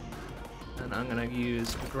 And I'm gonna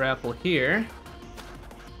use grapple here.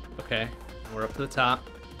 Okay, we're up to the top.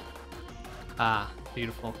 Ah,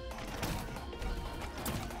 beautiful.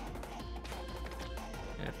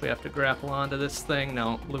 And if we have to grapple onto this thing,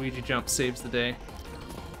 no, Luigi jump saves the day.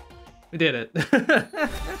 We did it.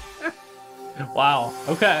 Wow,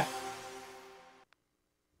 okay.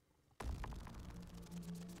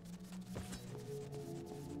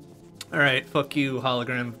 Alright, fuck you,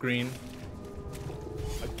 hologram of green.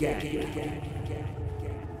 Again.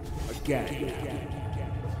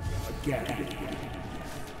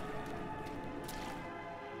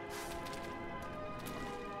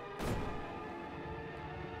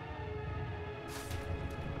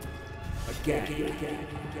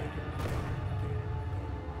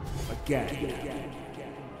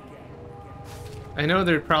 I know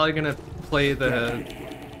they're probably gonna play the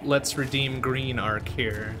Let's Redeem Green arc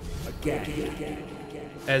here.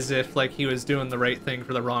 As if, like, he was doing the right thing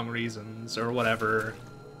for the wrong reasons, or whatever.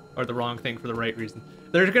 Or the wrong thing for the right reason.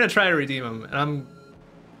 They're gonna try to redeem him, and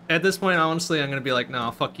at this point, honestly, I'm gonna be like,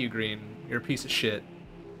 no, fuck you, Green. You're a piece of shit.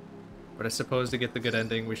 But I suppose to get the good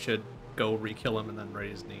ending, we should go re-kill him and then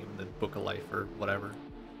write his name in the Book of Life, or whatever.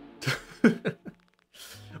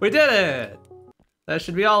 We did it! That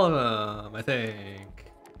should be all of them, I think.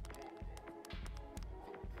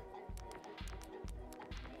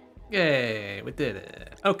 Yay, we did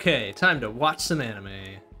it. Okay, time to watch some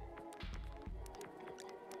anime.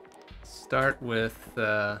 Start with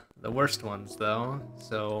the worst ones, though.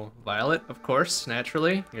 So, Violet, of course,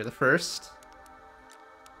 naturally. You're the first.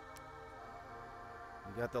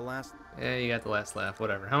 You got the last... Yeah, you got the last laugh,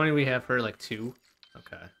 whatever. How many we have for, like, 2?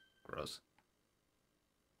 Okay, gross.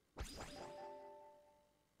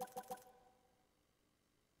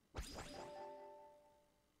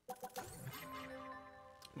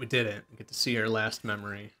 We did it. We get to see our last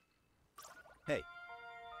memory. Hey.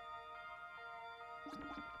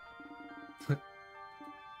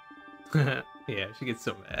 Yeah, she gets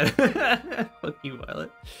so mad. Fuck you,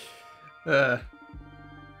 Violet.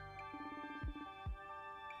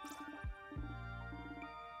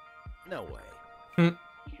 No way.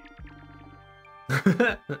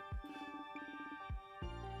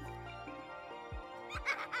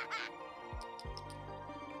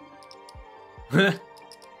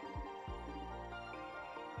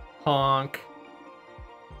 Honk.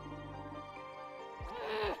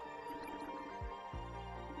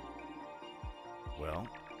 Well.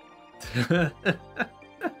 Got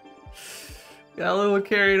a little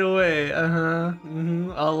carried away. Uh-huh.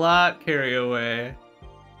 Mm-hmm. A lot carried away.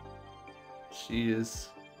 She is.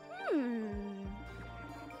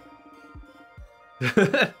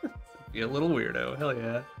 Be a little weirdo. Hell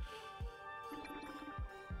yeah.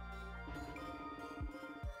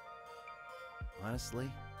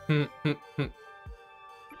 Honestly?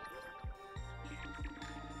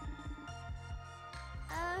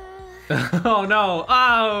 Oh no!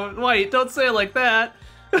 Oh, wait, don't say it like that!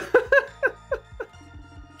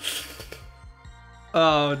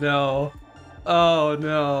 Oh no. Oh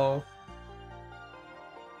no.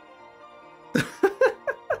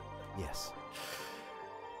 Yes.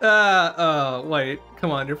 Wait, come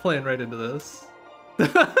on, you're playing right into this. No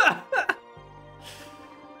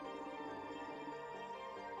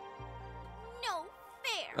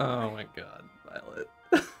fair. Oh my god, Violet.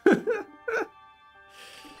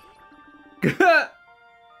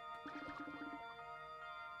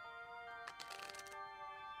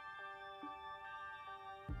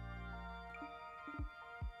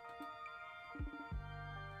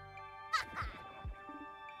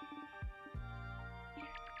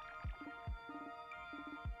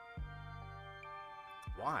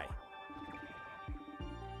 Why?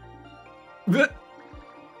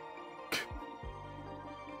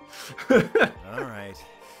 All right.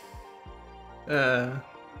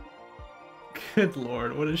 Good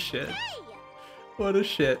lord, what a shit. Hey! What a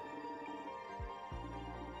shit.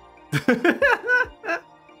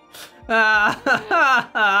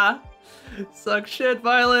 Suck shit,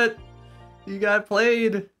 Violet. You got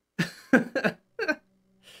played. That's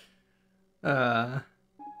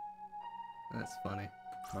funny.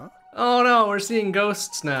 Huh? Oh no, we're seeing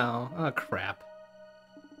ghosts now. Oh crap.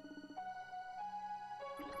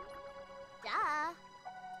 Duh.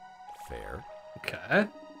 Fair. Okay.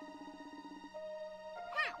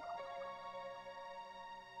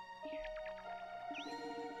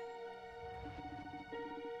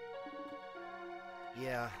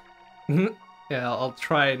 Yeah. Yeah, I'll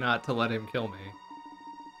try not to let him kill me.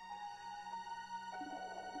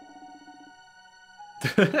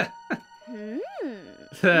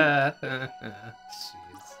 Jeez.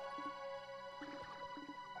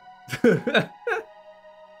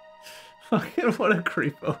 Fucking what a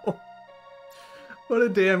creepo. What a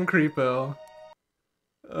damn creepo.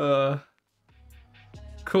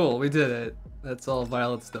 Cool, we did it. That's all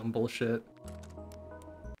Violet's dumb bullshit.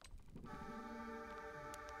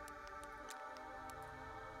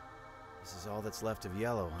 This is all that's left of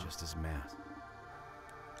yellow, huh? Just as Matt.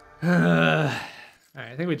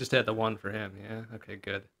 Alright, I think we just had the one for him, yeah? Okay,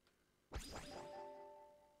 good.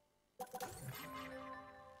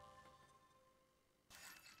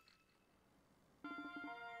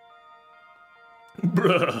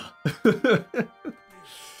 Bruh.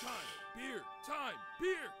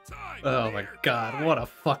 Oh my god, what a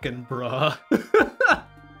fucking bruh.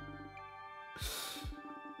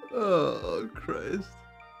 Oh, Christ.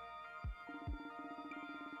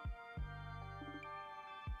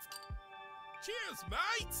 Cheers,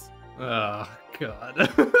 mates! Oh, God.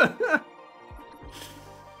 I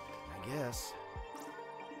guess.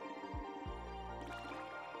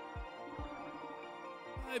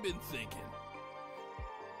 I've been thinking.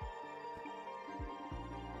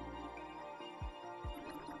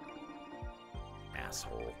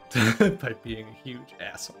 Asshole. By being a huge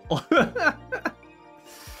asshole.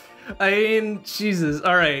 I mean, Jesus.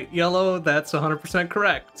 Alright, Yellow, that's 100%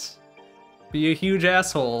 correct. Be a huge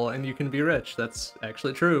asshole and you can be rich. That's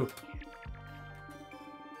actually true.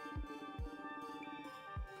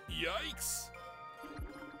 Yikes!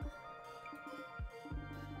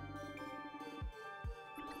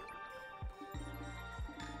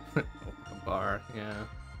 Open a bar, yeah.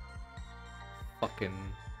 Fucking...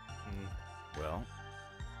 Well,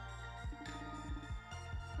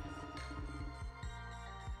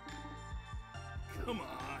 Come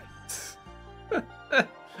on.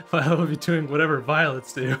 Violet will be doing whatever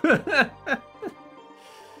violets do.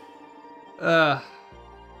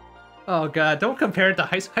 Oh god, don't compare it to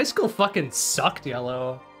high school fucking sucked,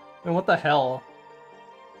 Yellow. I mean, what the hell?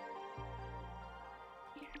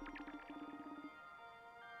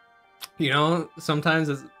 You know, sometimes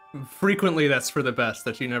frequently that's for the best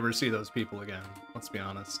that you never see those people again. Let's be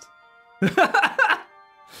honest.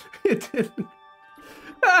 It didn't.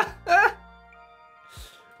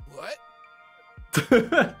 What?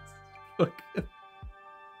 Fucking...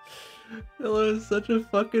 Yellow is such a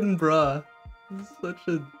fucking bruh. He's such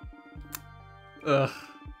a... Ugh.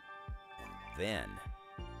 and then.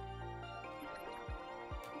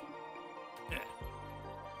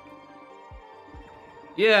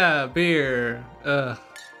 Yeah, beer. Ugh.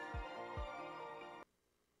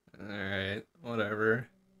 Alright, whatever.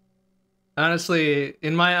 Honestly,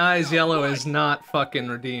 in my eyes, Yellow is not fucking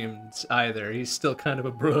redeemed either. He's still kind of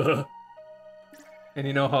a bruh. And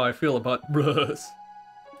you know how I feel about bruhs.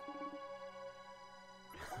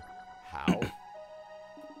 How?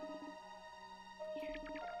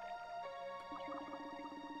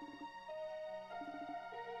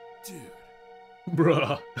 Dude.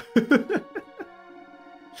 Bruh.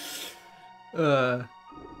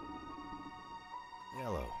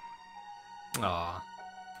 Yellow. Aw.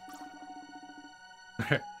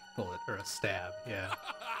 Bullet or a stab, yeah.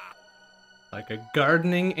 Like a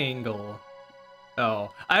gardening angle.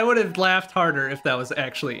 Oh, I would have laughed harder if that was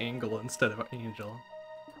actually Angle instead of Angel.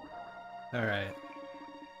 Alright.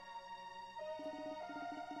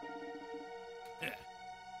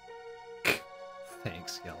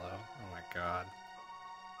 Thanks, Yellow. Oh my god.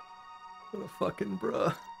 What a fucking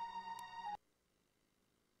bruh.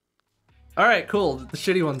 Alright, cool. The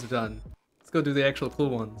shitty ones are done. Let's go do the actual cool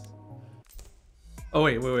ones. Oh,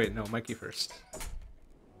 wait. No, Mikey first.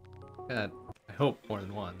 God, I hope more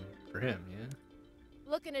than one for him, yeah?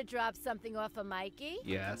 Looking to drop something off of Mikey?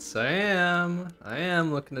 Yes, I am. I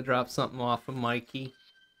am looking to drop something off of Mikey.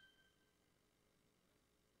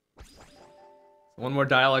 One more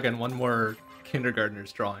dialogue and one more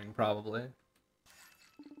kindergartner's drawing, probably.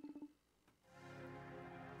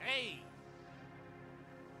 Hey!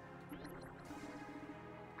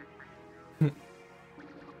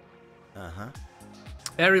 Uh-huh.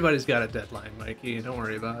 Everybody's got a deadline, Mikey. Don't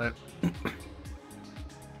worry about it.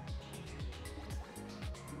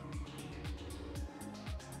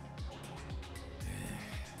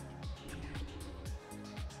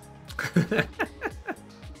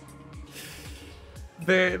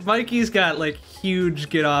 Mikey's got like huge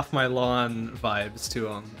get off my lawn vibes to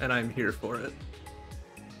him, and I'm here for it.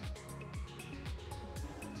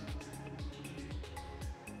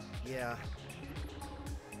 Yeah.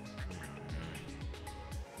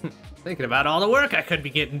 Thinking about all the work I could be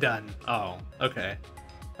getting done. Oh, okay.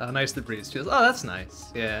 Nice the breeze feels. Oh, that's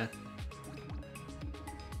nice. Yeah.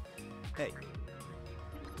 Hey.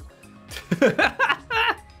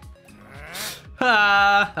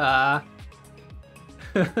 Ha ha.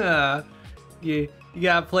 You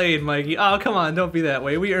got played, Mikey. Oh, come on, don't be that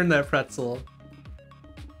way. We earned that pretzel.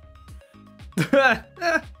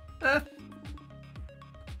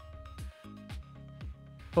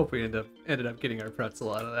 Hope we ended up getting our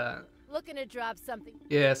pretzel out of that. Looking to drop something.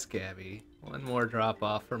 Yes, Gabby. One more drop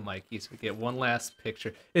off for Mikey so we get one last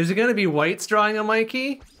picture. Is it gonna be White's drawing a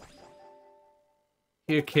Mikey?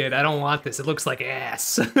 Here, kid, I don't want this. It looks like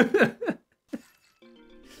ass. I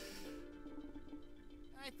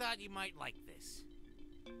thought you might like this.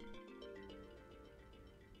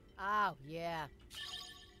 Oh, yeah.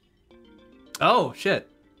 Oh, shit.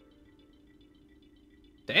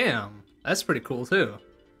 Damn. That's pretty cool, too.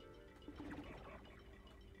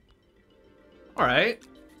 Alright.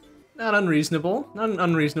 Not unreasonable. Not an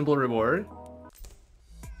unreasonable reward.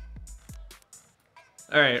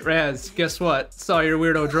 Alright, Raz, guess what? Saw your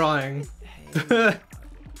weirdo drawing.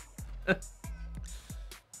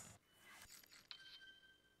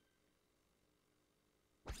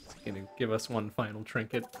 Gonna give us one final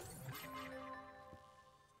trinket.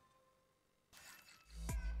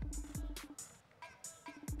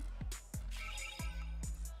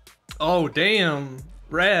 Oh, damn.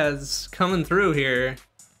 Raz coming through here.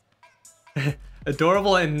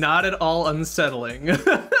 Adorable and not at all unsettling.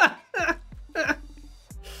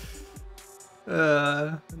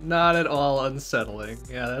 Not at all unsettling.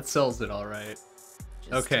 Yeah, that sells it all right.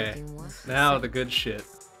 Okay, now the good shit.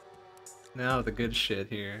 Now the good shit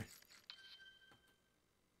here.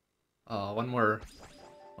 Oh, one more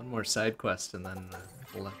side quest and then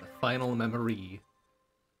we'll have the final memory.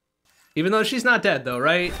 Even though she's not dead though,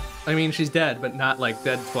 right? I mean, she's dead, but not like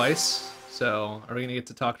dead twice. So, are we gonna get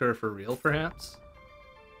to talk to her for real, perhaps?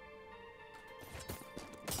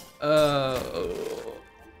 Oh,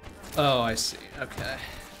 I see. Okay.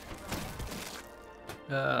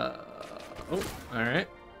 Oh, alright.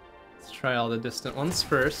 Let's try all the distant ones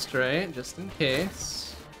first, right? Just in case.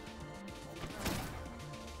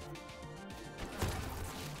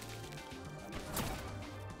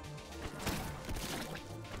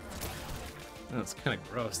 Oh, it's kind of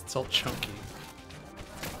gross. It's all chunky.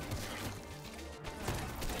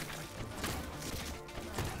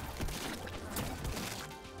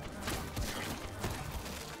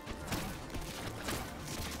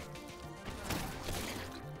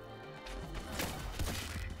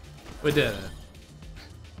 We did it.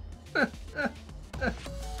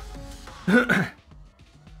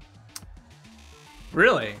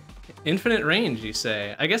 Really? Infinite range, you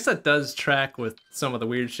say? I guess that does track with some of the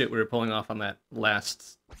weird shit we were pulling off on that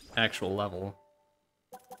last actual level.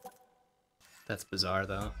 That's bizarre,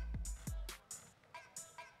 though.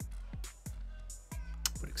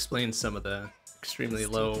 Would explain some of the extremely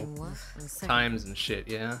low times and shit,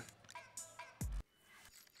 yeah?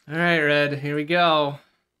 Alright, Red, here we go.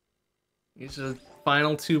 These are the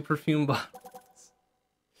final 2 perfume bottles.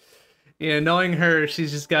 Yeah, knowing her,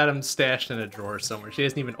 she's just got them stashed in a drawer somewhere. She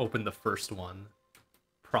hasn't even opened the first one.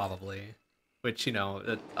 Probably. Which, you know,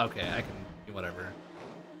 okay, I can... whatever.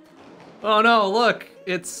 Oh no, look!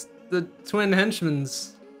 It's the twin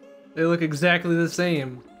henchmen's. They look exactly the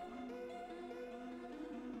same.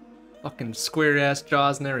 Fucking square ass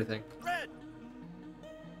jaws and everything. Red.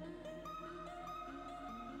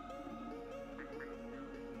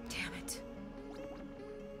 Damn it.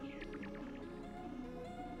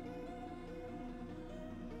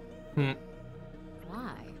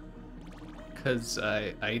 Why? Because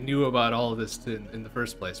I knew about all of this in the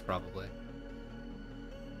first place, probably.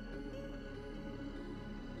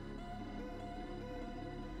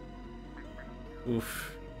 Oof.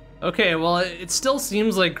 Okay, well, it still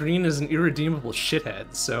seems like Green is an irredeemable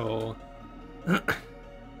shithead, so... I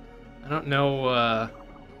don't know,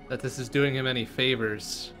 that this is doing him any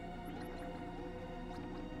favors.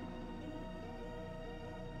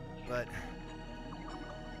 But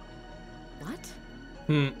What?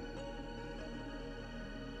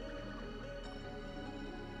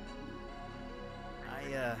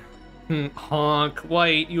 I, Honk.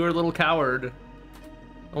 White, you are a little coward.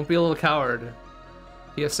 Don't be a little coward.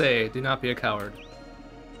 PSA, do not be a coward.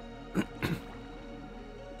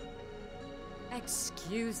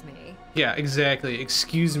 Excuse me. Yeah, exactly.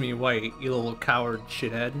 Excuse me, White, you little coward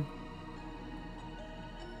shithead.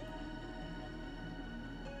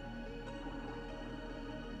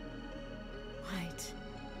 White.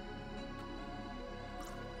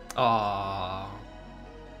 Aww.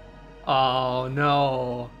 Oh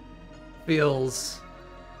no. Feels.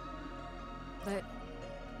 But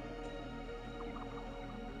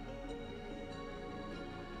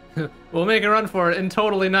We'll make a run for it and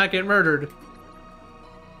totally not get murdered.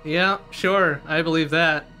 Yeah, sure. I believe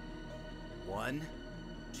that. 1,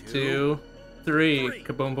 2, 3.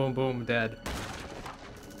 Kaboom, boom, boom. Dead.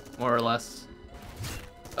 More or less.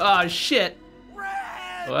 Ah, shit.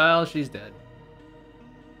 Red. Well, she's dead.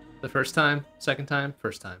 The first time, second time,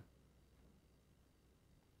 first time.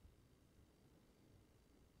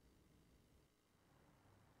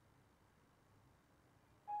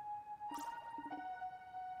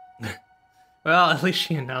 Well, at least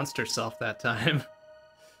she announced herself that time.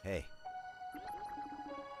 Hey.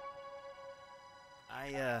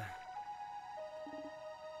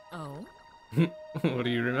 oh, What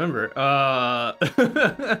do you remember? How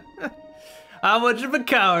much of a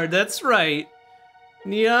coward, that's right.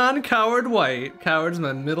 Neon Coward White. Coward's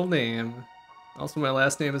my middle name. Also, my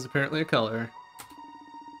last name is apparently a color.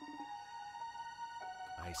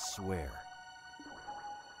 I swear.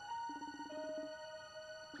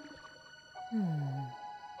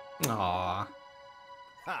 Aww.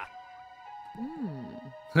 Ha.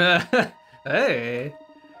 Hey.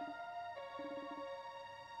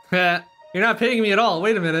 You're not paying me at all.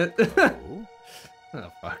 Wait a minute. Oh?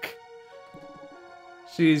 Oh, fuck.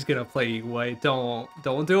 She's gonna play you, White. Don't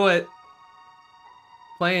do it.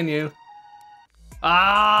 Playing you.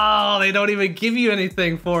 Oh, they don't even give you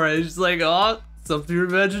anything for it. It's just like, oh, it's up to your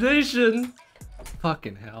imagination.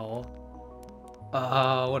 Fucking hell.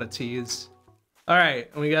 Oh, what a tease. All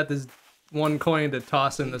right, we got this one coin to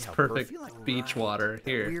toss in this perfect beach water.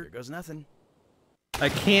 Here. Here goes nothing. I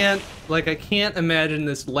can't imagine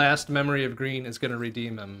this last memory of Green is gonna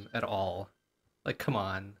redeem him at all. Like, come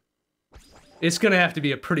on. It's gonna have to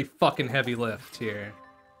be a pretty fucking heavy lift here.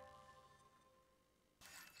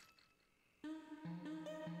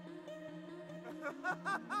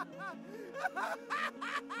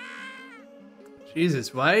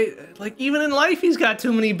 Jesus, why? Like, even in life, he's got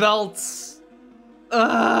too many belts.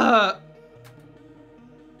 Why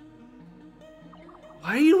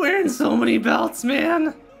are you wearing so many belts,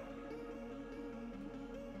 man?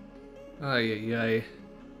 Ay, ay, ay.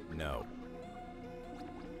 No.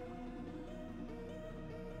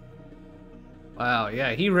 Wow,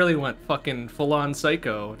 yeah, he really went fucking full-on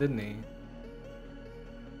psycho, didn't he?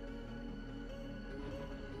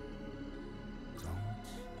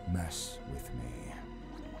 Don't mess with me.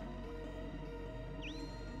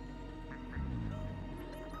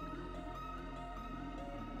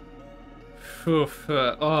 Oof,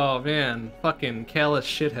 oh man, fucking callous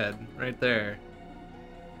shithead right there.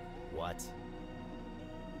 What?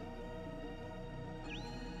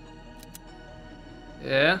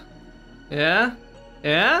 Yeah? Yeah?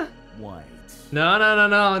 Yeah? White.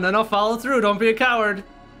 No, follow through, don't be a coward.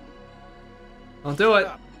 Don't do it.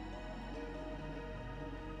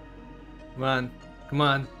 Come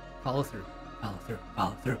on, follow through, follow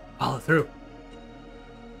through.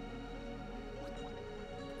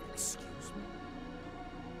 Excuse me?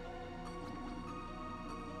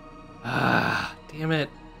 Ah, damn it.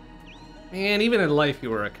 Man, even in life you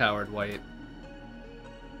were a coward, White.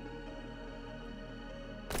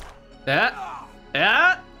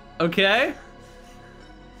 Yeah, okay.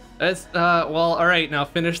 That's, well, alright, now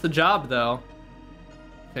finish the job, though.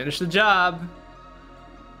 Finish the job.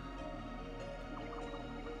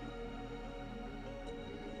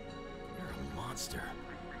 monster.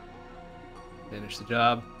 Finish the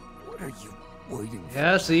job. What are you waiting for?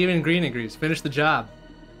 Yes, even Green agrees. Finish the job.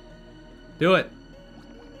 Do it.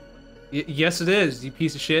 Yes, it is, you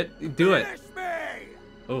piece of shit. Do it.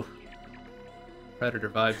 Oh. Predator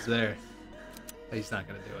vibes there. He's not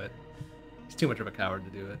gonna do it. He's too much of a coward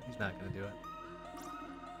to do it. He's not gonna do it.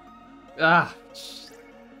 Ah.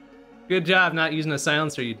 Good job not using a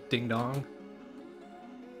silencer, you ding-dong.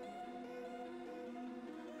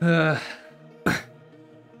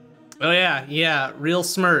 Oh yeah, real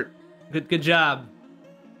smart. Good job.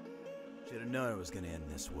 Should have known it was gonna end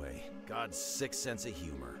this way. God's sick sense of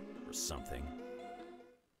humor, or something.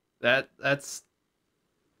 That's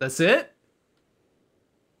it?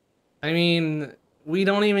 I mean, we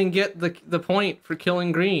don't even get the point for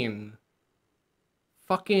killing Green.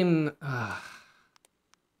 Fucking. I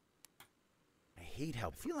hate how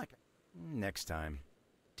I feel like. Next time.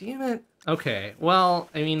 Damn it. Okay, well,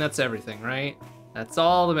 I mean, that's everything, right? That's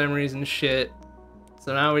all the memories and shit.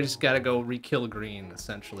 So now we just gotta go re-kill Green,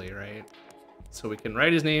 essentially, right? So we can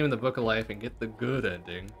write his name in the Book of Life and get the good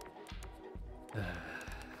ending.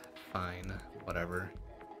 Fine, whatever.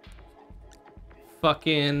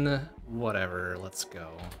 Fucking whatever, let's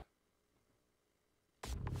go.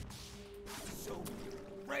 So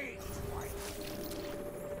rage, White.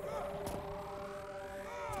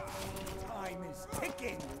 Time is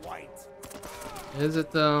ticking, White. Is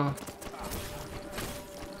it though?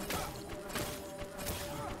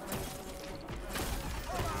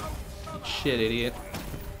 Shit, idiot.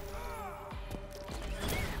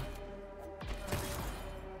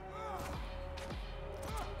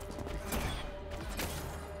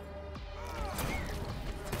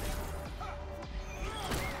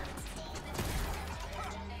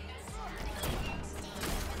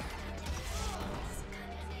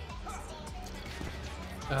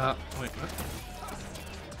 Wait, what?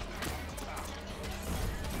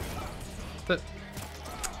 But...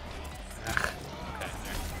 Ugh.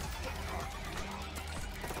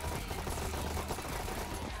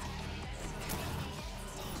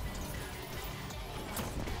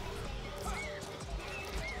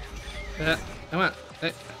 Okay. Come on.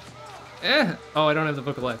 Oh, I don't have the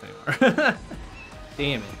Book of Life anymore.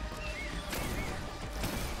 Damn it.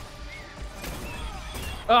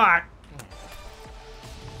 Ah!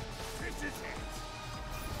 This is it.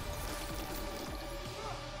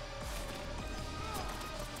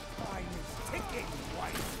 Time is ticking,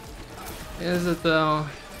 White. Is it though?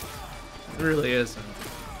 It really isn't.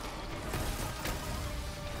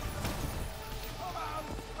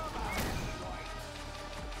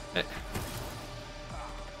 Eh.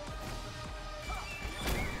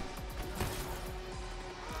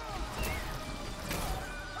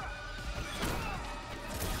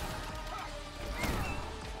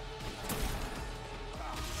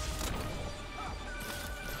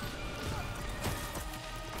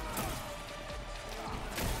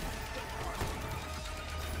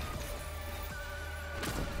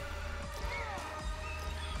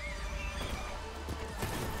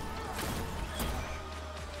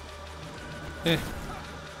 Eh.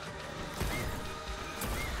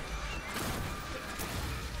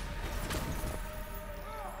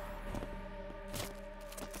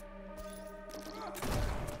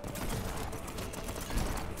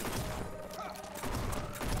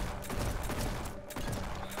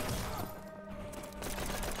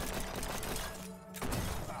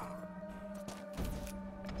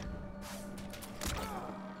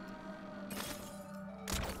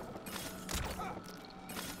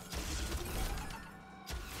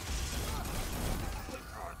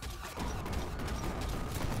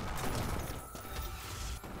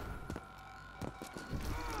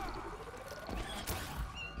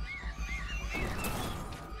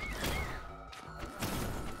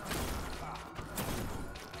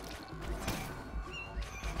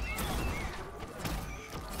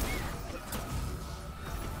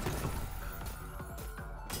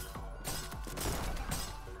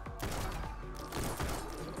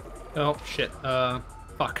 Oh, shit.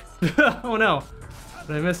 Fuck. Oh no. What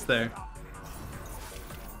did I miss there?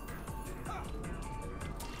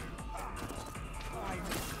 Time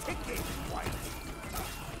is ticking, White.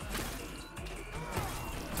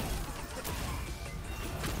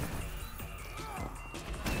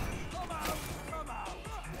 Come out,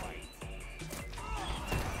 White.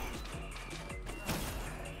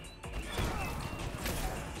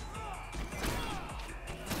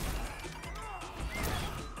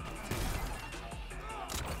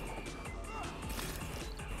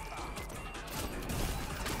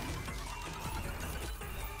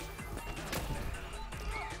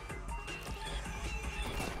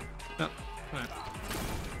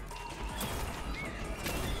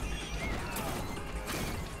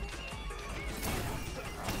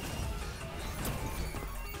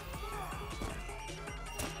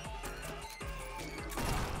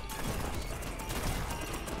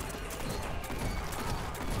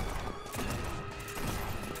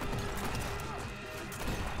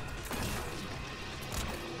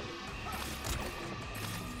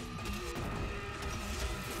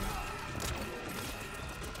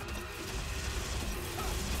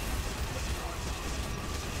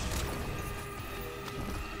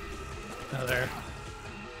 out of there.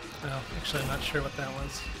 Oh, actually, I'm not sure what that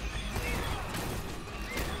was.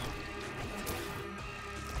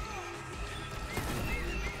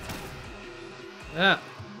 Ah,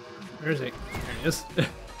 where is he? There he is.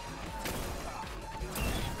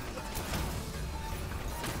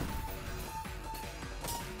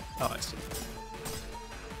 Oh, I see.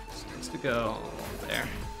 This needs to go there.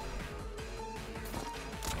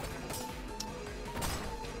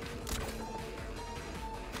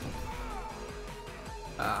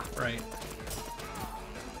 Ah, right.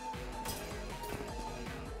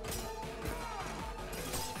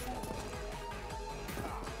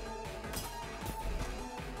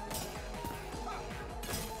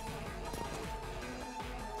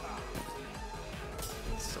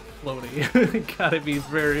 It's so floaty. Gotta be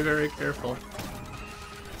very, very careful.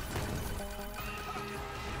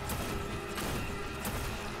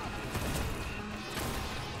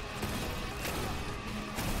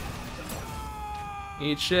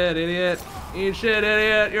 Eat shit, idiot! Eat shit,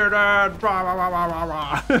 idiot! You're dead! Rah, rah, rah, rah, rah,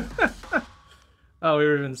 rah. Oh, we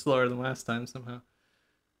were even slower than last time somehow.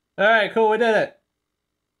 Alright, cool, we did it!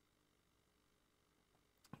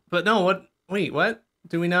 But no, what? Wait, what?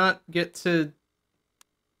 Do we not get to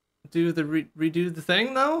do the redo the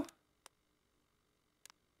thing, though?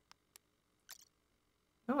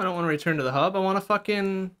 No, I don't want to return to the hub. I want to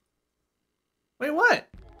fucking... Wait, what?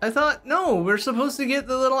 I thought, no, we're supposed to get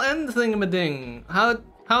the little end thingamading.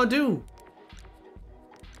 How do?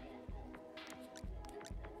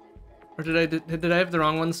 Or did I have the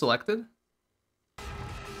wrong one selected?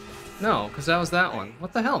 No, because that was that one.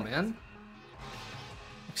 What the hell, man?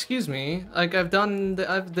 Excuse me, like I've done the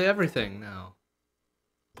everything now.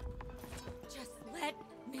 Just let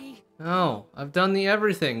me. No, I've done the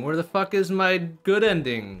everything. Where the fuck is my good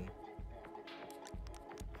ending?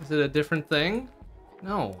 Is it a different thing?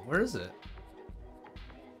 No, where is it?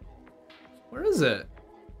 Where is it?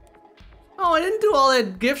 Oh, I didn't do all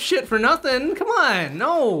that gift shit for nothing. Come on,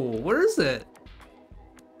 no, where is it?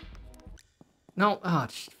 No, oh,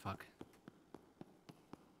 fuck.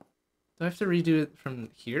 Do I have to redo it from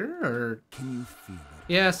here, or? Can you feel it?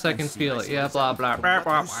 Yes, I can feel it. Yeah, blah blah blah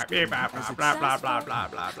blah blah blah blah blah blah blah blah blah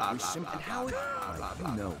blah blah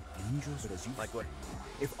blah. No, angels, but as you like what?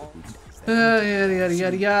 If all Yada yada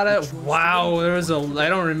yada yada. Wow, there was a. I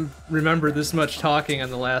don't remember this much talking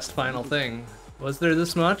on the last final thing. Was there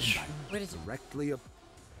this much? What is it? directly up.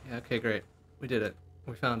 Yeah. Okay, great. We did it.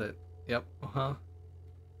 We found it. Yep. Uh huh.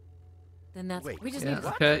 Then that's Wait, we just Yeah. need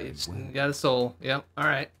Okay. You just got a soul. Yep. All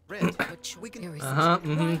right. Red, we can Uh huh.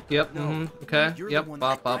 Mhm. Yep. Mhm. Okay. Yep.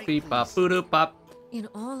 Bop bop beep bop boo doo bop. in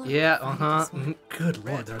all. Of Yeah. our Uh huh. fights, Mhm. Good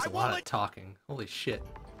lord, there's a lot of talking. Holy shit.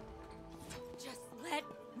 Just let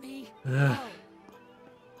me Ugh. go.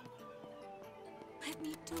 Let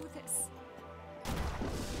me do this.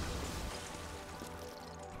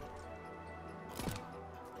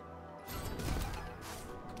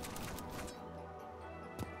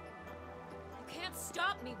 You can't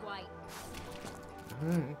stop me, White.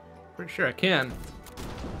 Pretty sure I can.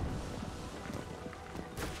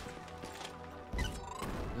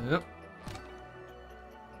 Yep.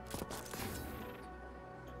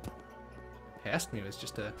 Past me was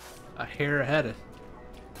just a hair ahead.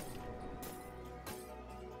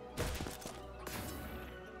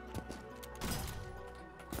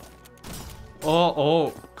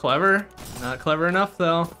 Oh, clever. Not clever enough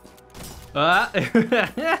though. Ah.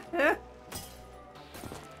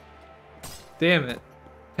 Damn it.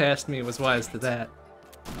 Past me was wise to that.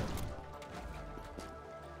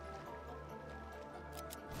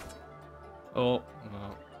 Oh,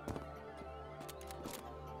 no.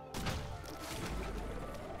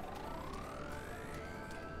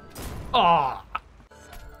 Oh!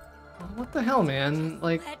 What the hell, man?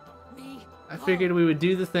 Like, Let me I go. figured we would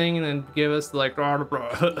do the thing and then give us, like, write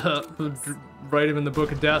him in the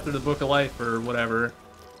Book of Death or the Book of Life or whatever.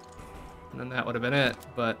 And then that would have been it,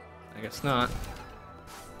 but I guess not.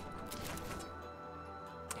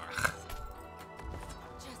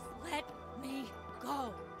 Just let me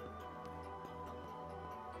go.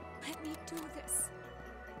 Let me do this.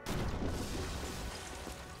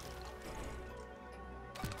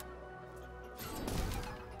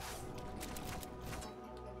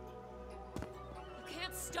 You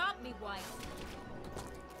can't stop me, White.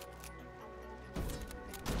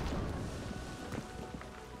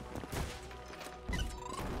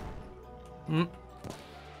 Hmm.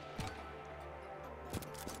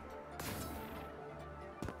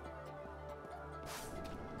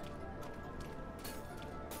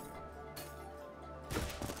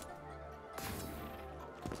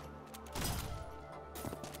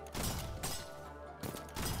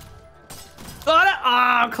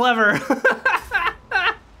 Oh, clever.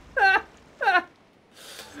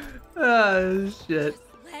 Oh, shit.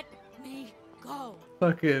 Let me go.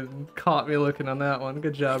 Fucking caught me looking on that one.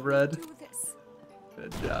 Good job, Red. Do this.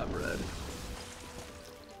 Good job, Red.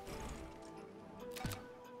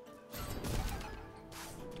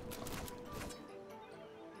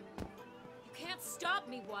 You can't stop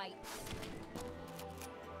me, White.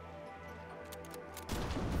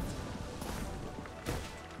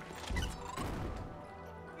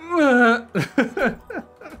 I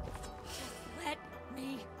Let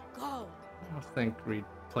me go. don't think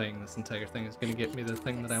replaying this entire thing is gonna get me the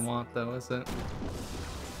thing that I want, though, is it?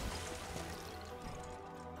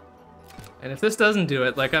 And if this doesn't do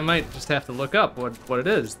it, like, I might just have to look up what it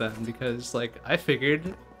is then, because, like, I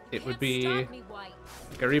figured it would be Stop me, White.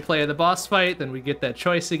 like a replay of the boss fight, then we get that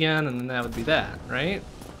choice again, and then that would be that, right?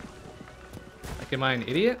 Like, am I an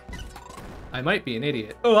idiot? I might be an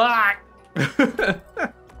idiot. Ah!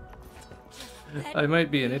 I might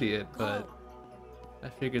be an idiot, but I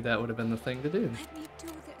figured that would have been the thing to do. Let me do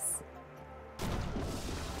this.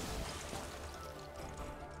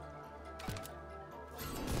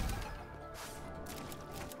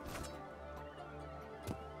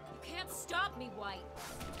 You can't stop me, White.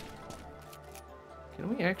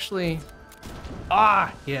 Can we actually...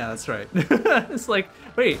 Ah! Yeah, that's right. It's like,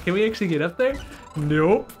 wait, can we actually get up there?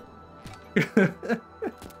 Nope.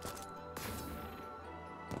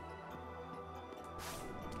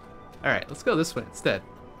 Alright, let's go this way instead.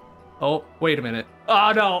 Oh, wait a minute.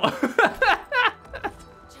 Oh, no!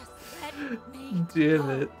 Just let me Damn go.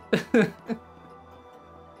 it. Let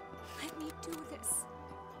me do this.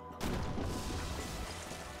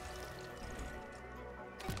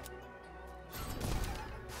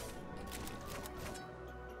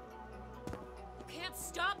 You can't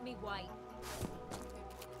stop me, White.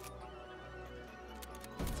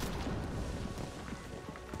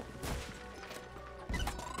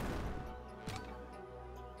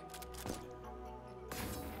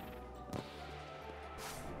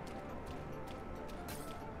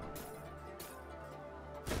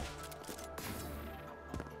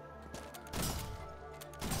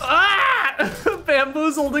 Ah!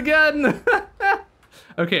 Bamboozled again!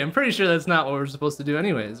 Okay, I'm pretty sure that's not what we're supposed to do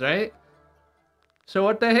anyways, right? So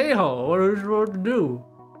what the hey-ho? What are we supposed to do?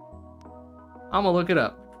 I'm gonna look it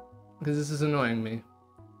up. Because this is annoying me.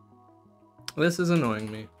 This is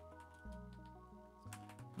annoying me.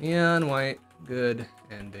 Neon white, good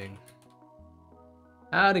ending.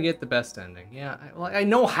 How to get the best ending. Yeah, I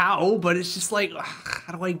know how, but it's just like, ugh,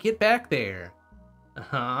 how do I get back there?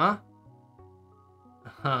 Uh-huh.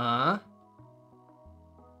 Uh-huh.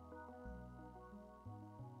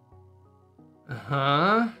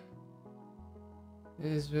 Uh-huh.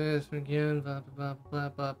 Is this again, blah, blah, blah,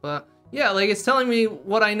 blah, blah. Yeah, like, it's telling me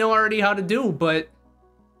what I know already how to do, but...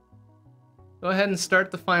 Go ahead and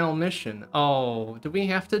start the final mission. Oh, do we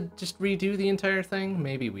have to just redo the entire thing?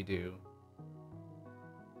 Maybe we do.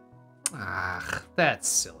 Ah, that's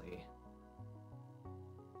silly.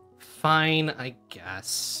 Fine, I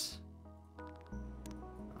guess.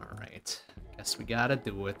 Alright. Guess we gotta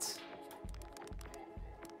do it.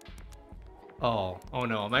 Oh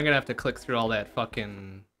no, am I gonna have to click through all that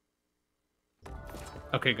fucking...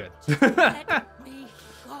 Okay, good. Let me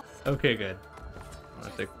go. Okay, good. I'll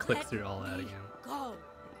have to Just click let through all that me again. Go.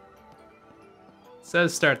 It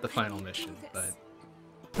says start the Let final me do mission, this.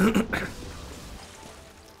 but...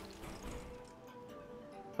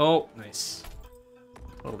 Oh, nice.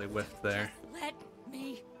 Totally whiffed there. Let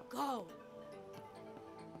me go.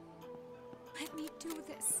 Let me do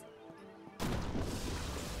this.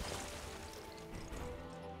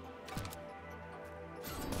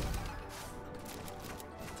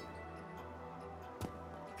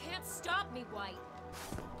 You can't stop me, White.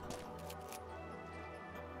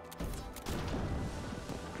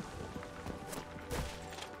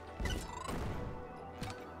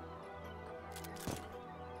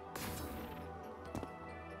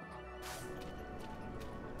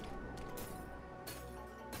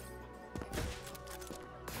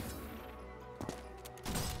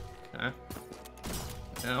 Okay.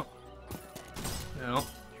 No. No.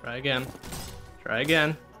 Try again. Try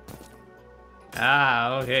again.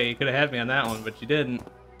 Ah, okay, you could have had me on that one, but you didn't.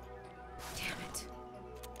 Damn it.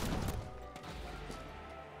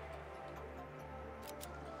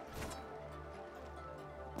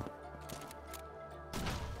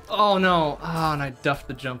 Oh no! Oh, and I duffed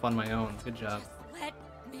the jump on my own. Good job. Just let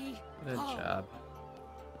me Good go. job.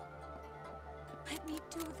 Let me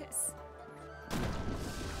do this.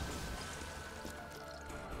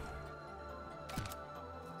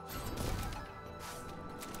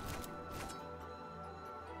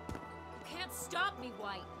 You can't stop stop me,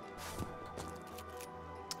 White.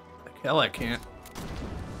 Hell, I can't.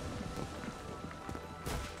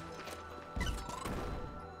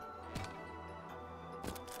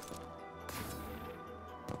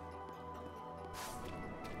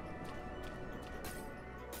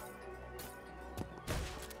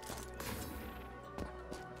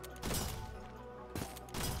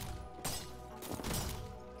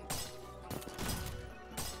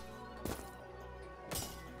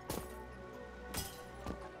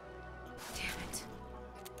 Damn it.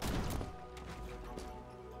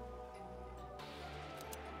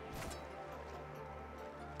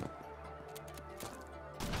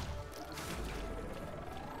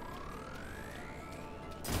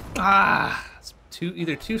 Ah, it's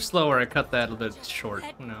either too slow or I cut that a little bit short.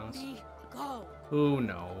 Let Who knows? me go. Who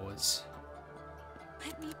knows?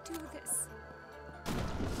 Let me do this.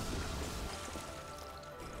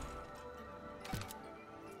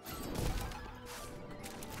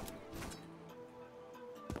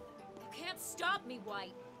 You can't stop me,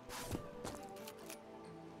 White.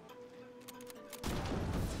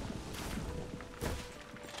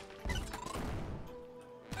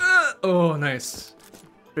 Oh, nice.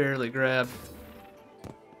 Barely grabbed.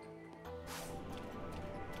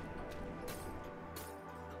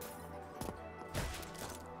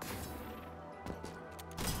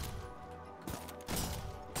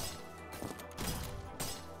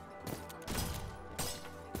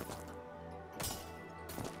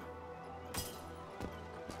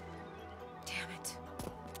 Damn it.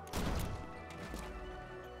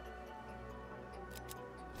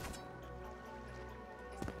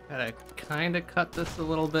 Gotta kind of cut this a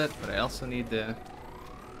little bit, but I also need to be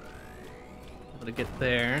able to get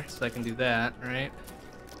there so I can do that, right?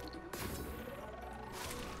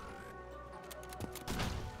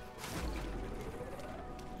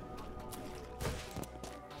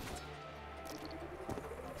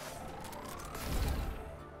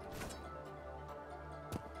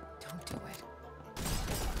 Don't do it.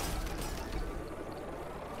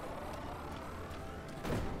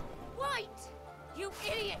 White! You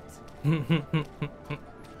idiot!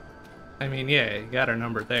 I mean, yeah, you got our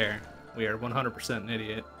number there. We are 100% an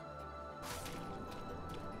idiot.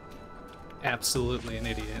 Absolutely an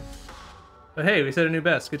idiot. But hey, we set a new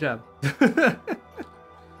best. Good job.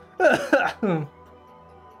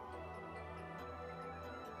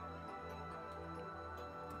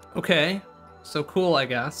 Okay, so cool, I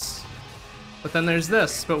guess. But then there's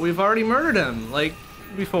this, but we've already murdered him, like,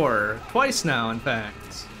 before. Twice now, in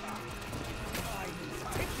fact. Time is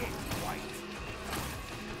ticking, White.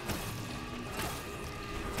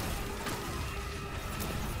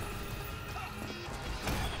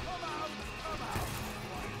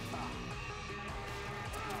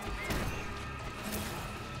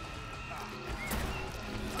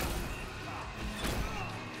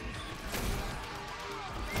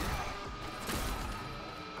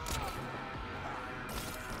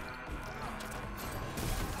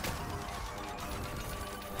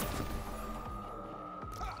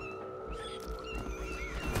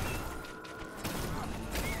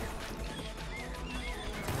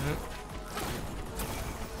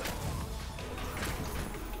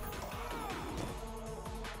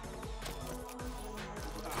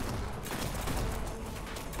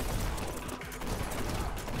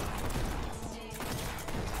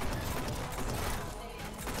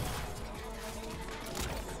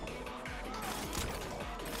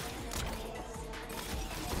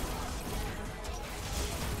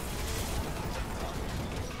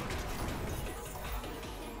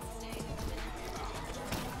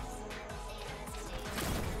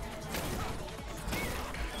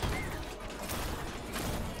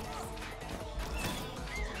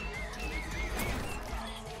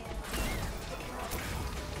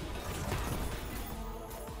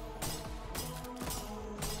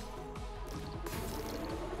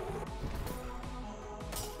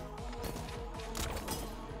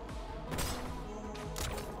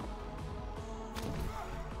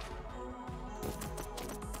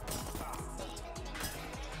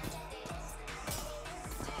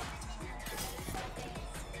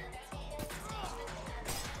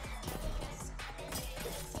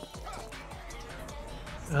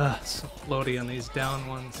 Ugh, so floaty on these down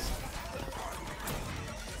ones.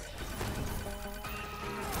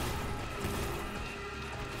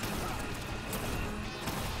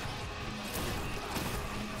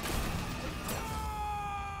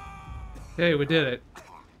 Okay, we did it.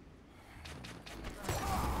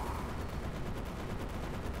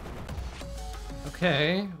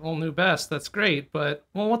 Okay, well, new best, that's great, but,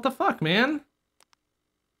 well, what the fuck, man?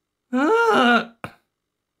 Ah!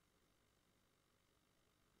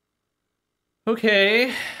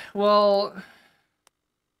 Okay, well,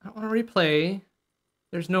 I don't want to replay.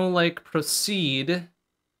 There's no, like, proceed.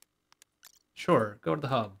 Sure, go to the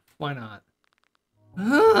hub. Why not?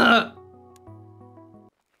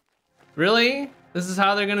 Really? This is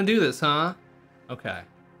how they're gonna do this, huh? Okay,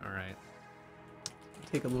 alright.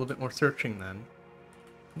 Take a little bit more searching then.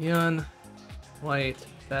 Neon white,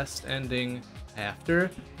 best ending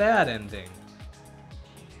after bad ending.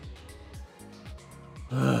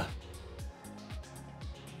 Ugh.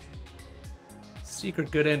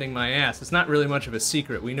 Secret good ending my ass. It's not really much of a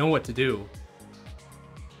secret. We know what to do.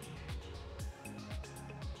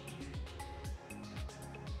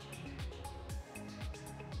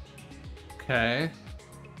 Okay.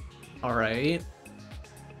 Alright.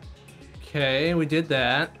 Okay, we did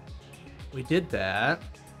that. We did that.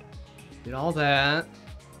 Did all that.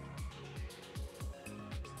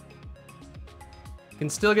 You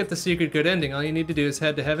can still get the secret good ending. All you need to do is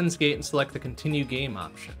head to Heaven's Gate and select the continue game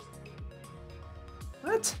option.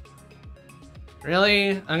 What? Really?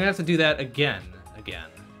 I'm gonna have to do that again.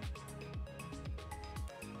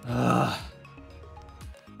 Ugh.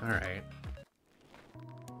 Alright.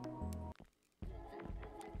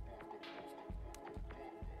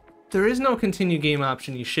 There is no continue game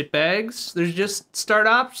option, you shitbags. There's just start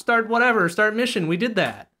mission. We did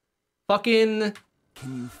that. Fucking...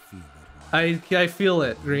 Can you feel it? I feel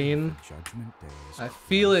it, Green. Judgment Day is I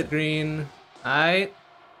feel it, Green. And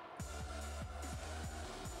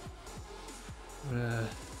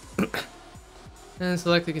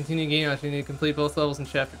select the continue game option. You need to complete both levels in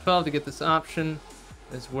Chapter 12 to get this option.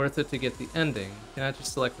 It's worth it to get the ending. You cannot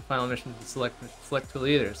just select the final mission to select two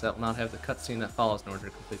leaders. That will not have the cutscene that follows in order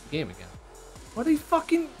to complete the game again. What are you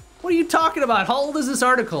talking about? How old is this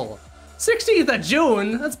article? 16th of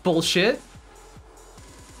June? That's bullshit.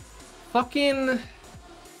 Fucking...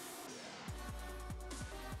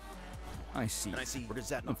 I see. Where does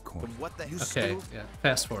that? Of course. What the hell? Okay, yeah.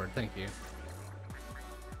 Fast forward. Thank you.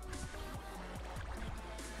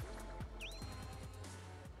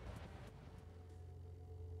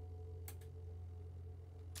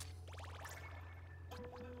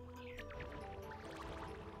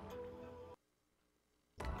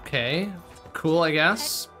 Okay, cool, I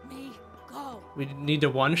guess. Let me go. We need to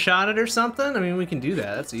one-shot it or something? I mean, we can do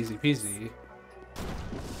that. That's easy peasy.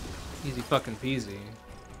 Easy fucking peasy.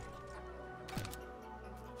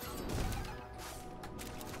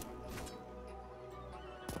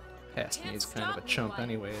 Past me is kind of a chump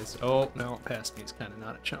anyways. Oh, no, past me is kind of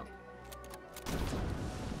not a chump.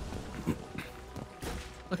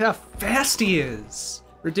 Look how fast he is!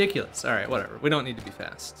 Ridiculous. Alright, whatever. We don't need to be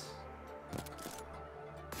fast.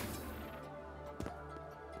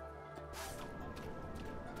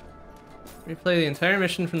 Replay the entire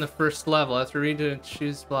mission from the first level. After read to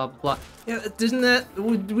choose blah blah blah. Yeah, isn't that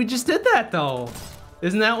we just did that though?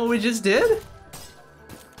 Isn't that what we just did?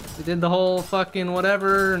 We did the whole fucking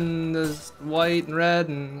whatever and there's white and red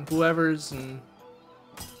and whoever's and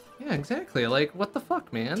yeah, exactly. Like what the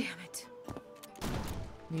fuck, man? Damn it.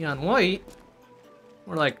 Neon white.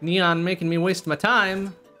 More like neon making me waste my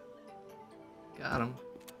time. Got him.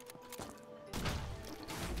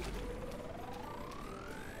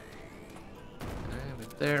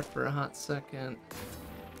 There for a hot second.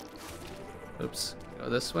 Oops. Go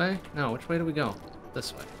this way? No, which way do we go?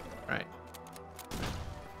 This way. Right.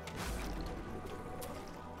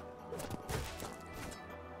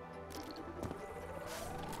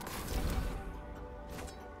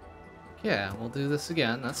 Yeah, we'll do this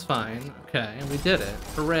again. That's fine. Okay, we did it.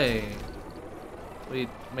 Hooray. We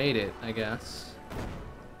made it, I guess.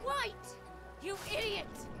 White! You idiot!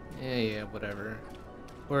 Yeah, whatever.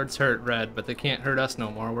 Words hurt Red, but they can't hurt us no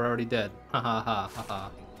more. We're already dead. Ha ha ha ha ha.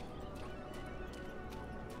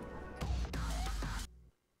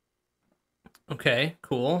 Okay,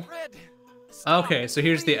 cool. Okay, so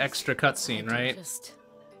here's the extra cutscene, right? Just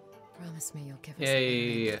promise me you'll give us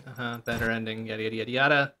Yeah. Better ending. Yada yada yada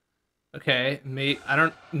yada. Okay, I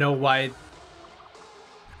don't know why.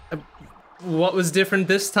 What was different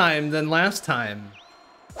this time than last time?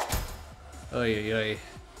 Oy oy.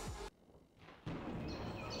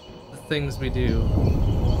 Things we do.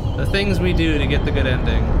 The things we do to get the good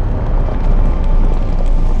ending.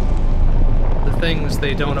 The things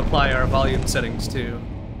they don't apply our volume settings to.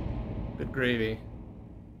 Good gravy.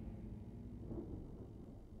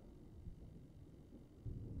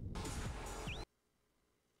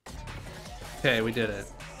 Okay, we did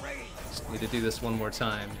it. Just need to do this one more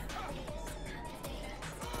time.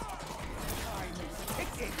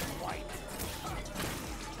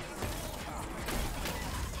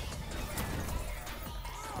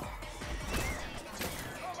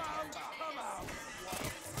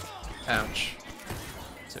 Ouch.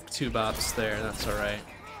 2 bops there, that's alright.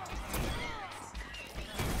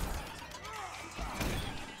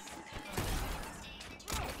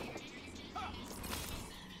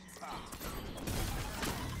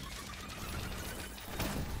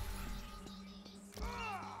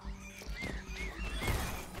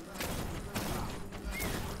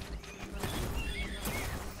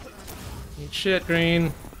 Eat shit,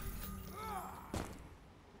 Green.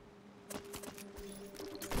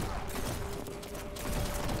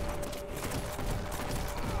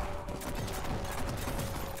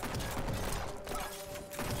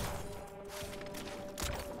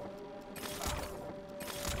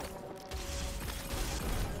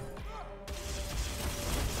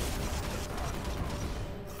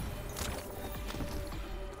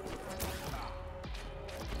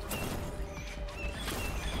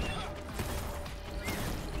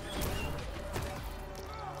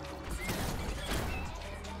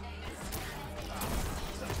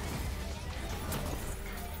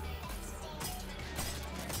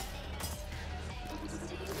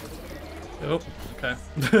 Oh, okay.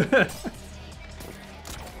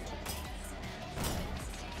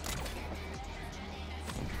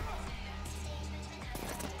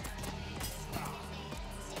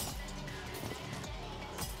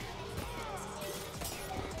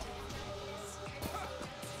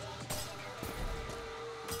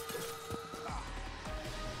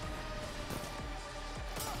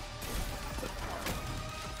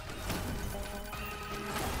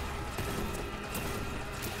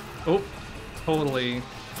 Oh, totally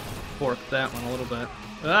forked that one a little bit.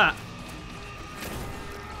 Ah!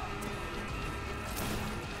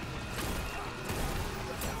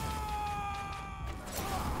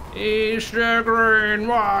 East Green,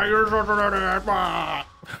 why you're such an idiot?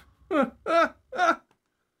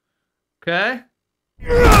 Okay.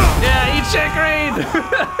 Yeah, eat shit, Green!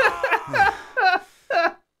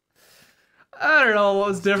 I don't know what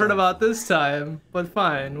was different about this time, but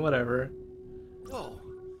fine, whatever.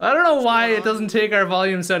 I don't know why it doesn't take our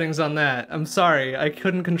volume settings on that. I'm sorry, I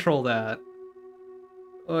couldn't control that.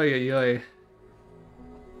 Oy oy oy.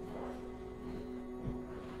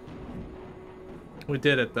 We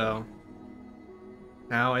did it though.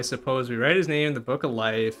 Now I suppose we write his name in the Book of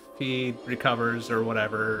Life, he recovers or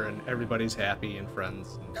whatever, and everybody's happy and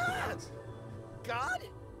friends. God?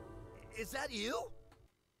 Is that you? What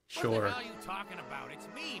the Sure. hell are you talking about? It's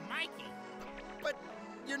me, Mikey. But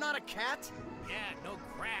you're not a cat? Yeah, no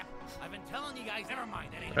crap. I've been telling you guys. Never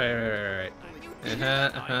mind. That ain't. Right.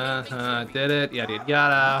 Did it. Yada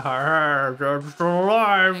yada. I'm still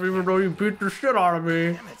alive, even though you beat the shit out of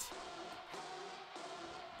me. Damn it.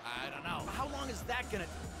 I don't know. How long is that gonna...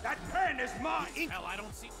 That pen is mine. Hell, I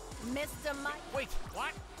don't see. Mr. Mike. Wait,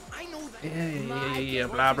 what? I know that... Yeah.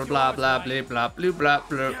 Blah blah blah blah blah blah blah blah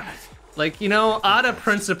blah. Like, you know, out of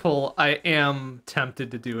principle, I am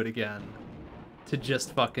tempted to do it again. To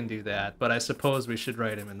just fucking do that, but I suppose we should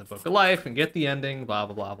write him in the Book of Life and get the ending, blah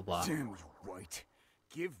blah blah blah blah. Damn you, White.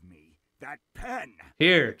 Give me that pen.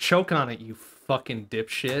 Here, choke on it, you fucking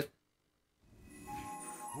dipshit.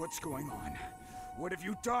 What's going on? What have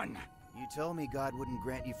you done? You told me God wouldn't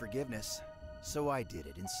grant you forgiveness, so I did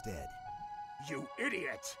it instead. You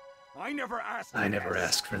idiot! I never asked. I never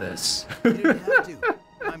asked for this. You didn't have to.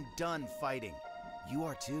 I'm done fighting. You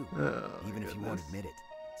are too, Oh, even if you won't admit it.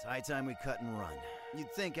 It's high time we cut and run.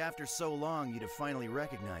 You'd think after so long you'd have finally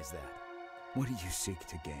recognized that. What do you seek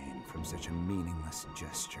to gain from such a meaningless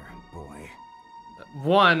gesture, boy?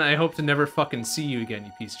 One, I hope to never fucking see you again,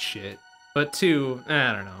 you piece of shit. But two,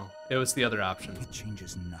 I don't know. It was the other option. It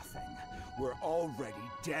changes nothing. We're already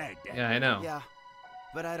dead. Yeah, I know. Yeah,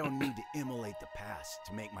 but I don't need to immolate the past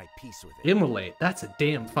to make my peace with it. Immolate. That's a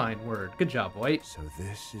damn fine word. Good job, White. So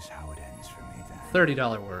this is how it ends for me then.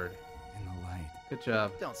 $30 word. In the light. Good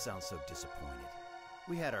job. Don't sound so disappointed.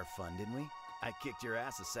 We had our fun, didn't we? I kicked your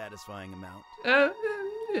ass a satisfying amount.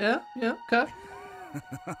 Yeah, okay.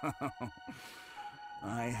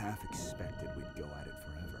 I half expected we'd go at it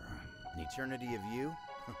forever. An eternity of you?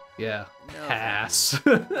 Yeah. No, Pass.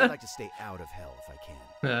 I'd like to stay out of hell if I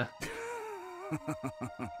can.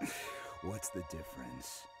 What's the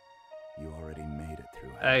difference? You already made it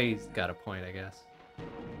through hell. He's got a point, I guess.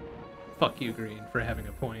 Fuck you, Green, for having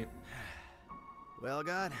a point. Well,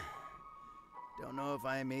 God, don't know if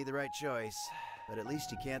I made the right choice, but at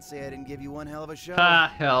least you can't say I didn't give you one hell of a show.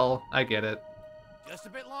 Ah, hell. I get it. Just a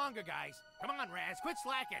bit longer, guys. Come on, Raz. Quit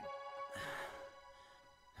slacking.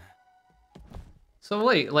 So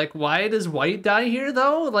wait, like, why does White die here,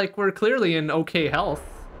 though? Like, we're clearly in okay health.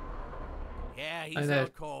 Yeah, he's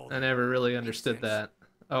out cold. I never really understood sense. that.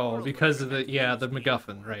 Oh, because of the, yeah, the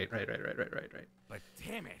MacGuffin. Right. But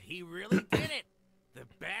damn it, he really did it. The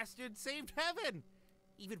bastard saved heaven.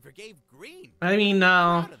 Even forgave Green. I mean,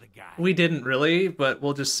 no, Proud of the guy. we didn't really, but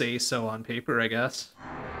we'll just say so on paper, I guess.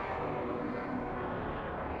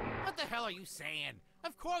 What the hell are you saying?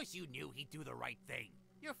 Of course you knew he'd do the right thing.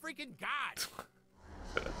 You're freaking God.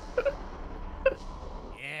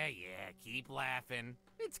 Yeah, keep laughing.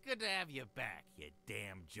 It's good to have you back, you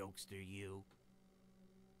damn jokester, you.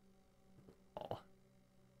 Oh.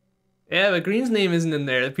 Yeah, but Green's name isn't in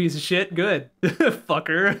there. The piece of shit. Good.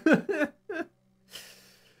 Fucker.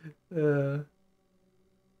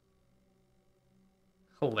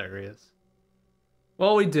 Hilarious.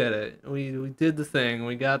 Well, we did it. We did the thing.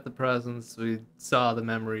 We got the presents. We saw the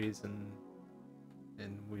memories, and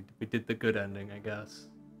we did the good ending, I guess.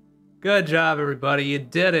 Good job, everybody. You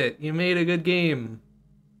did it. You made a good game.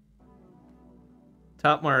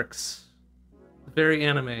 Top marks. Very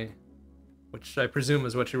anime, which I presume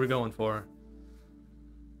is what you were going for.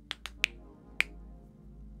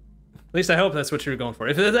 At least I hope that's what you were going for.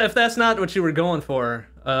 If that's not what you were going for,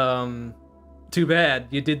 too bad.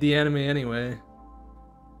 You did the anime anyway.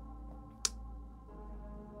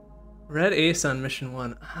 Red Ace on mission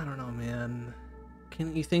 1. I don't know, man.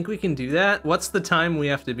 Can you think we can do that? What's the time we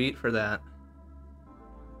have to beat for that?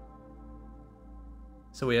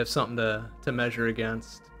 So we have something to measure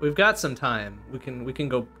against. We've got some time. We can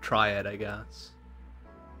go try it, I guess.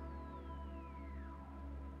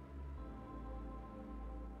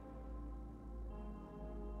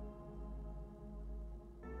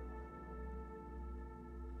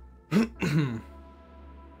 I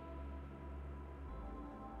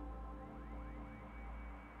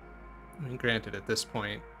mean, granted, at this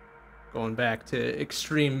point, going back to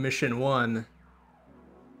Extreme Mission 1,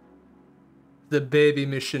 the baby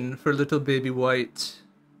mission for little baby White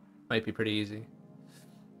might be pretty easy.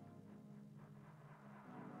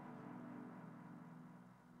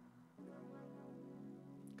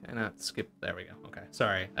 Okay, not skip. There we go. Okay,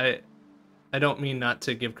 sorry. I don't mean not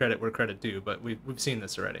to give credit where credit due, but we've seen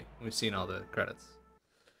this already. We've seen all the credits.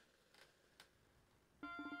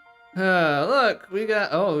 Look, we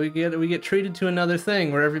get treated to another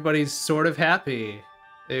thing where everybody's sort of happy.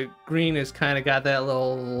 Green has kind of got that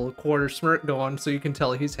little quarter smirk going, so you can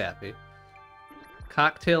tell he's happy.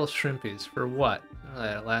 Cocktail shrimpies for what?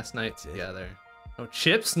 Last night together. No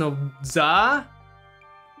chips, no za.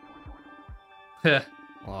 Heh.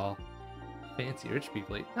 Well, fancy rich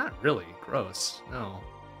people eat. Not really. Gross. No.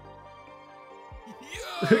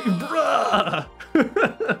 Bruh.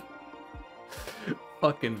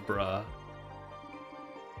 Fucking bruh.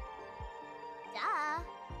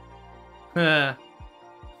 Duh.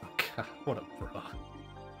 God, what a bruh.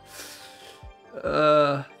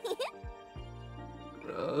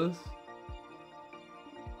 Gross.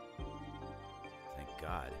 Thank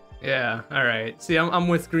God. Yeah, alright. See, I'm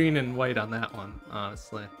with Green and White on that one,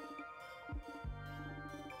 honestly.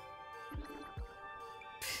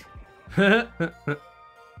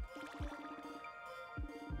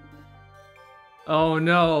 Oh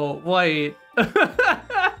no, White.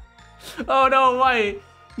 Oh no, White.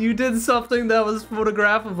 You did something that was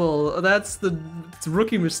photographable. It's a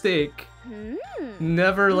rookie mistake.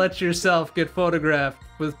 Never let yourself get photographed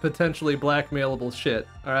with potentially blackmailable shit,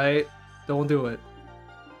 alright? Don't do it.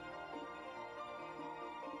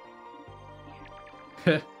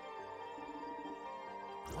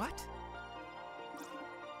 What?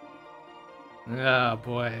 Oh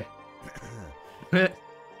boy.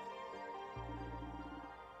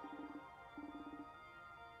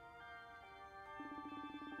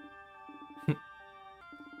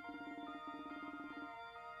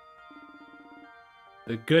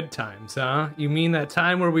 The good times, huh? You mean that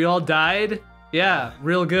time where we all died? Yeah,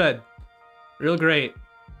 real good. Real great.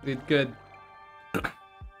 Good.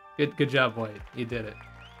 Good job, White. You did it.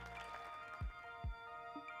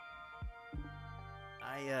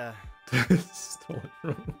 Stole it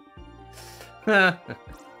from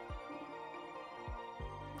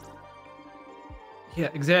Yeah,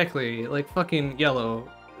 exactly. Like fucking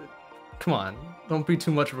Yellow. Come on. Don't be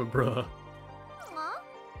too much of a bruh.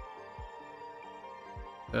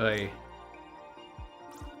 Aw.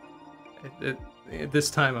 This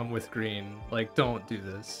time I'm with Green. Like, don't do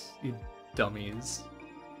this, you dummies.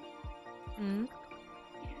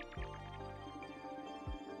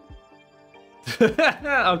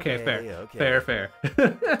 Okay, fair. Okay. Fair.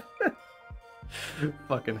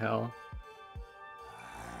 Fucking hell.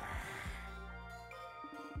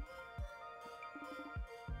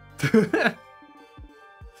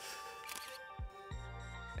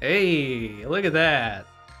 Hey, look at that.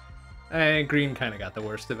 Green kind of got the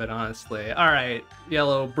worst of it, honestly. Alright,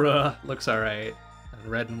 Yellow, bruh, looks alright.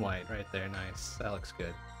 And red and white right there, nice. That looks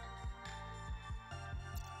good.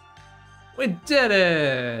 We did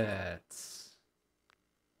it!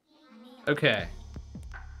 Okay.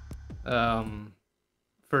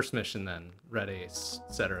 First mission then. Ready,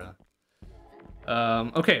 etc.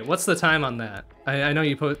 Okay, what's the time on that? I know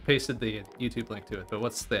you pasted the YouTube link to it, but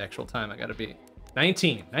what's the actual time I gotta beat?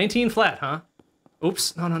 19. 19 flat, huh?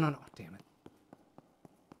 Oops. No. Damn it.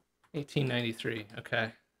 1893.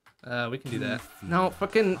 Okay. We can do that. No,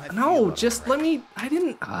 fucking... No, just let me... I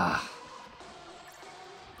didn't...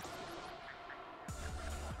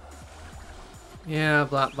 Yeah,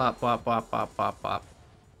 blop, blop, blop, blop, blop, blop, blop.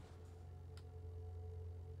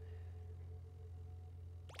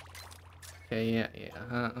 Okay, yeah.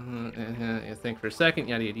 You think for a second,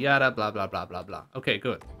 yada, yada, yada, blah, blah, blah, blah, blah. Okay,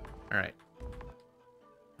 good. All right.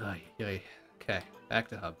 Okay, back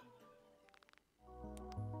to hub.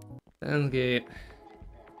 Gate.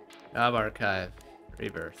 Job archive.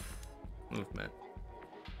 Rebirth. Movement.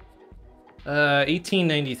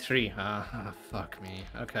 1893, huh? Oh, fuck me.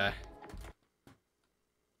 Okay.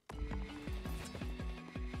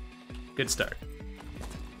 Good start.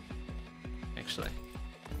 Actually.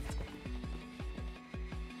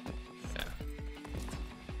 Yeah.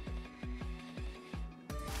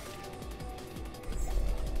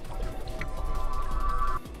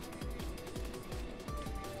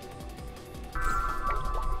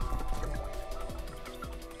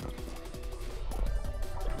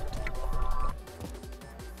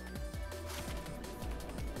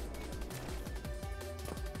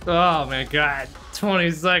 Oh my god,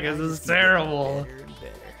 20 seconds is terrible.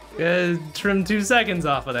 Trim 2 seconds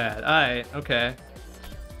off of that. Alright, okay.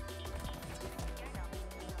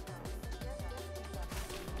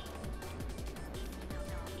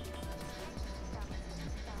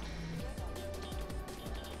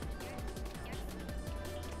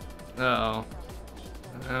 Uh-oh.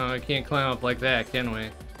 Oh, we can't climb up like that, can we?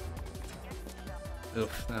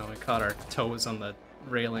 Oof, no, we caught our toes on the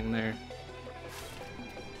railing there.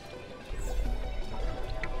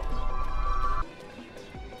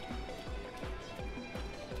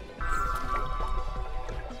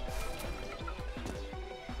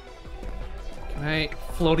 Can I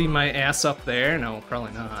floaty my ass up there? No,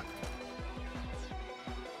 probably not.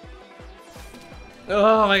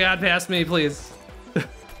 Oh my god, pass me, please.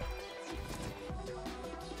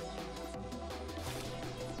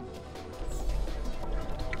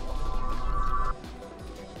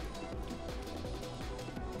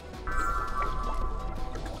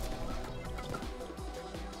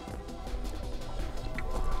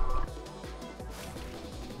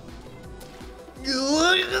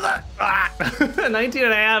 Ah! 19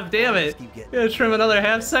 and a half, damn it. Gonna trim another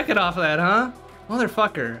half second off of that, huh?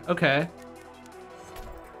 Motherfucker. Okay.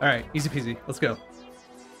 Alright, easy peasy. Let's go.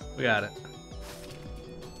 We got it.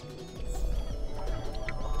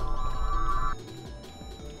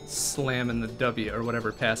 Slamming the W, or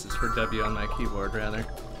whatever passes for W on my keyboard, rather.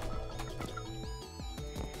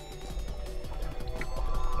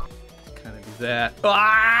 Kind of do that.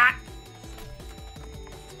 Ah!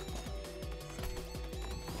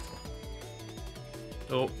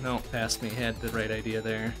 Oh, no, past me. Had the right idea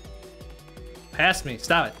there. Past me,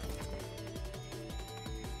 stop it.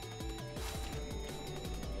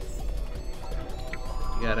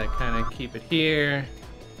 You gotta kind of keep it here.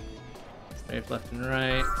 Strafe left and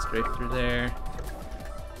right, straight through there.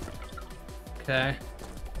 Okay.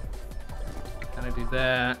 Kind of do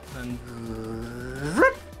that, and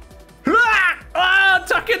oh,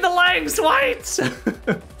 tuck in the legs, White!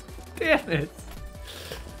 Damn it.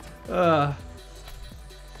 Oh,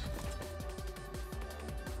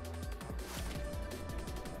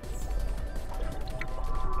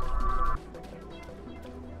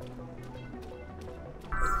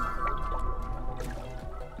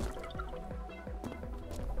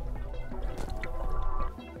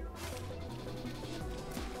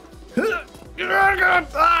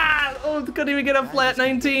 couldn't even get a flat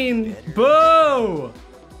 19. Boo!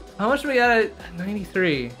 How much do we got at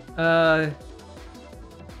 93?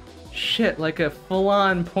 Shit, like a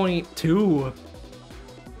full-on 0.2.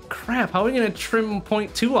 Crap, how are we gonna trim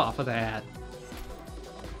 0.2 off of that?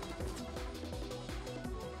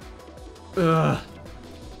 Ugh.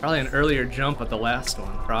 Probably an earlier jump at the last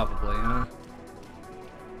one, probably, huh?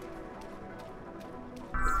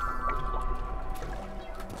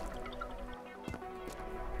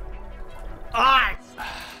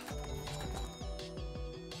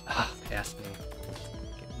 Past me.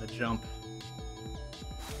 Getting the jump.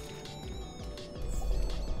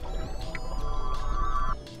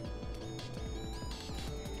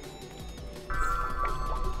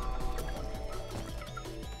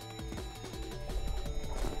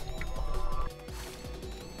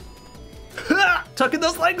 Tuck in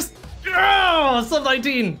those legs! Oh, sub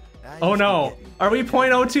 19. Oh no. Are we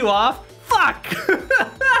 0.02 off? Fuck.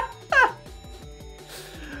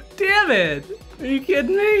 Damn it. Are you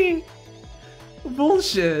kidding me?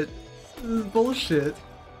 Bullshit. This is bullshit.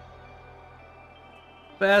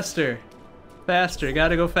 Faster. Faster.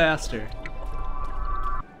 Gotta go faster.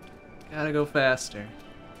 Gotta go faster.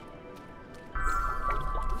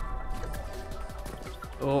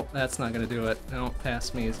 Oh, that's not gonna do it. No,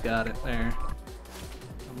 past me has got it there.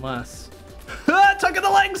 Unless... Ah, tuck in the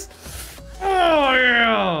legs! Oh,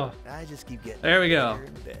 yeah! I just keep getting There we go. better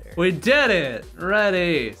and better. We did it! Red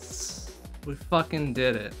ace. We fucking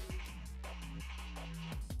did it.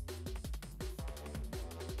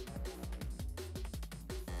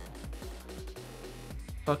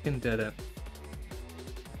 Fucking did it.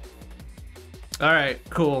 Alright,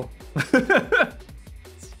 cool.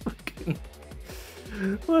 It's fucking...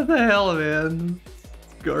 What the hell, man?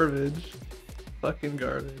 It's garbage. Fucking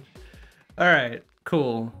garbage. Alright,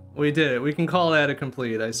 cool. We did it. We can call that a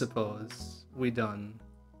complete, I suppose. We done.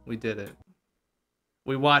 We did it.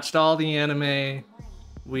 We watched all the anime.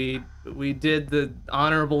 We did the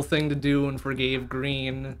honorable thing to do and forgave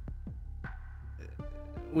green.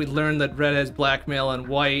 We learned that red has blackmail and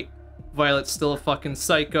white. Violet's still a fucking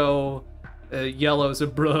psycho. Yellow's a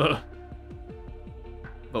bruh.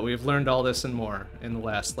 But we've learned all this and more in the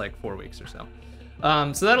last, like, 4 weeks or so.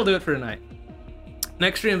 So that'll do it for tonight.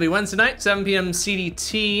 Next stream will be Wednesday night, 7 p.m.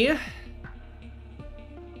 CDT.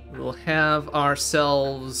 We'll have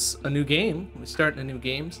ourselves a new game. We're starting a new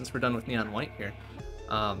game since we're done with Neon White here.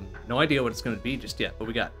 No idea what it's going to be just yet, but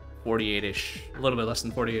we got 48-ish, a little bit less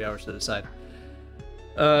than 48 hours to decide.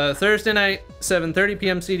 Thursday night, 7:30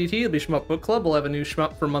 p.m. CDT, will be Shmup Book Club. We'll have a new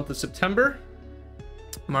Shmup for month of September.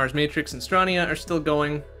 Mars Matrix and Strania are still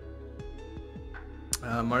going.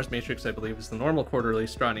 Mars Matrix, I believe, is the normal quarterly.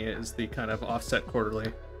 Strania is the kind of offset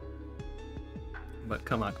quarterly. But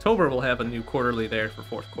come October, we'll have a new quarterly there for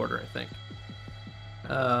fourth quarter, I think.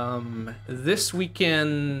 This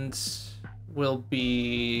weekend will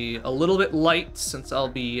be a little bit light since I'll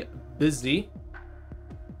be busy.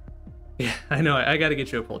 Yeah, I know. I gotta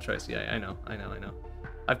get you a poll choice. Yeah, I know.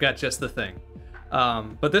 I've got just the thing.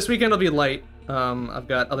 But this weekend will be light. I've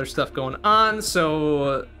got other stuff going on,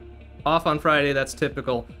 so off on Friday, that's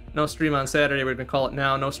typical. No stream on Saturday, we're gonna call it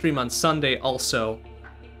now. No stream on Sunday also.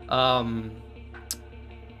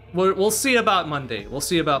 We'll see about Monday. We'll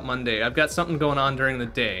see about Monday. I've got something going on during the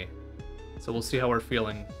day, so we'll see how we're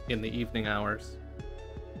feeling in the evening hours.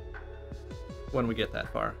 When we get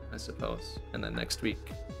that far, I suppose. And then next week,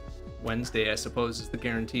 Wednesday, I suppose, is the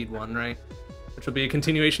guaranteed one, right? Which will be a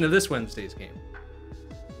continuation of this Wednesday's game.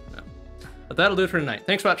 No. But that'll do it for tonight.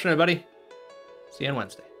 Thanks for watching, everybody. See you on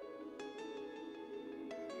Wednesday.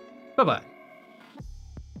 Bye-bye.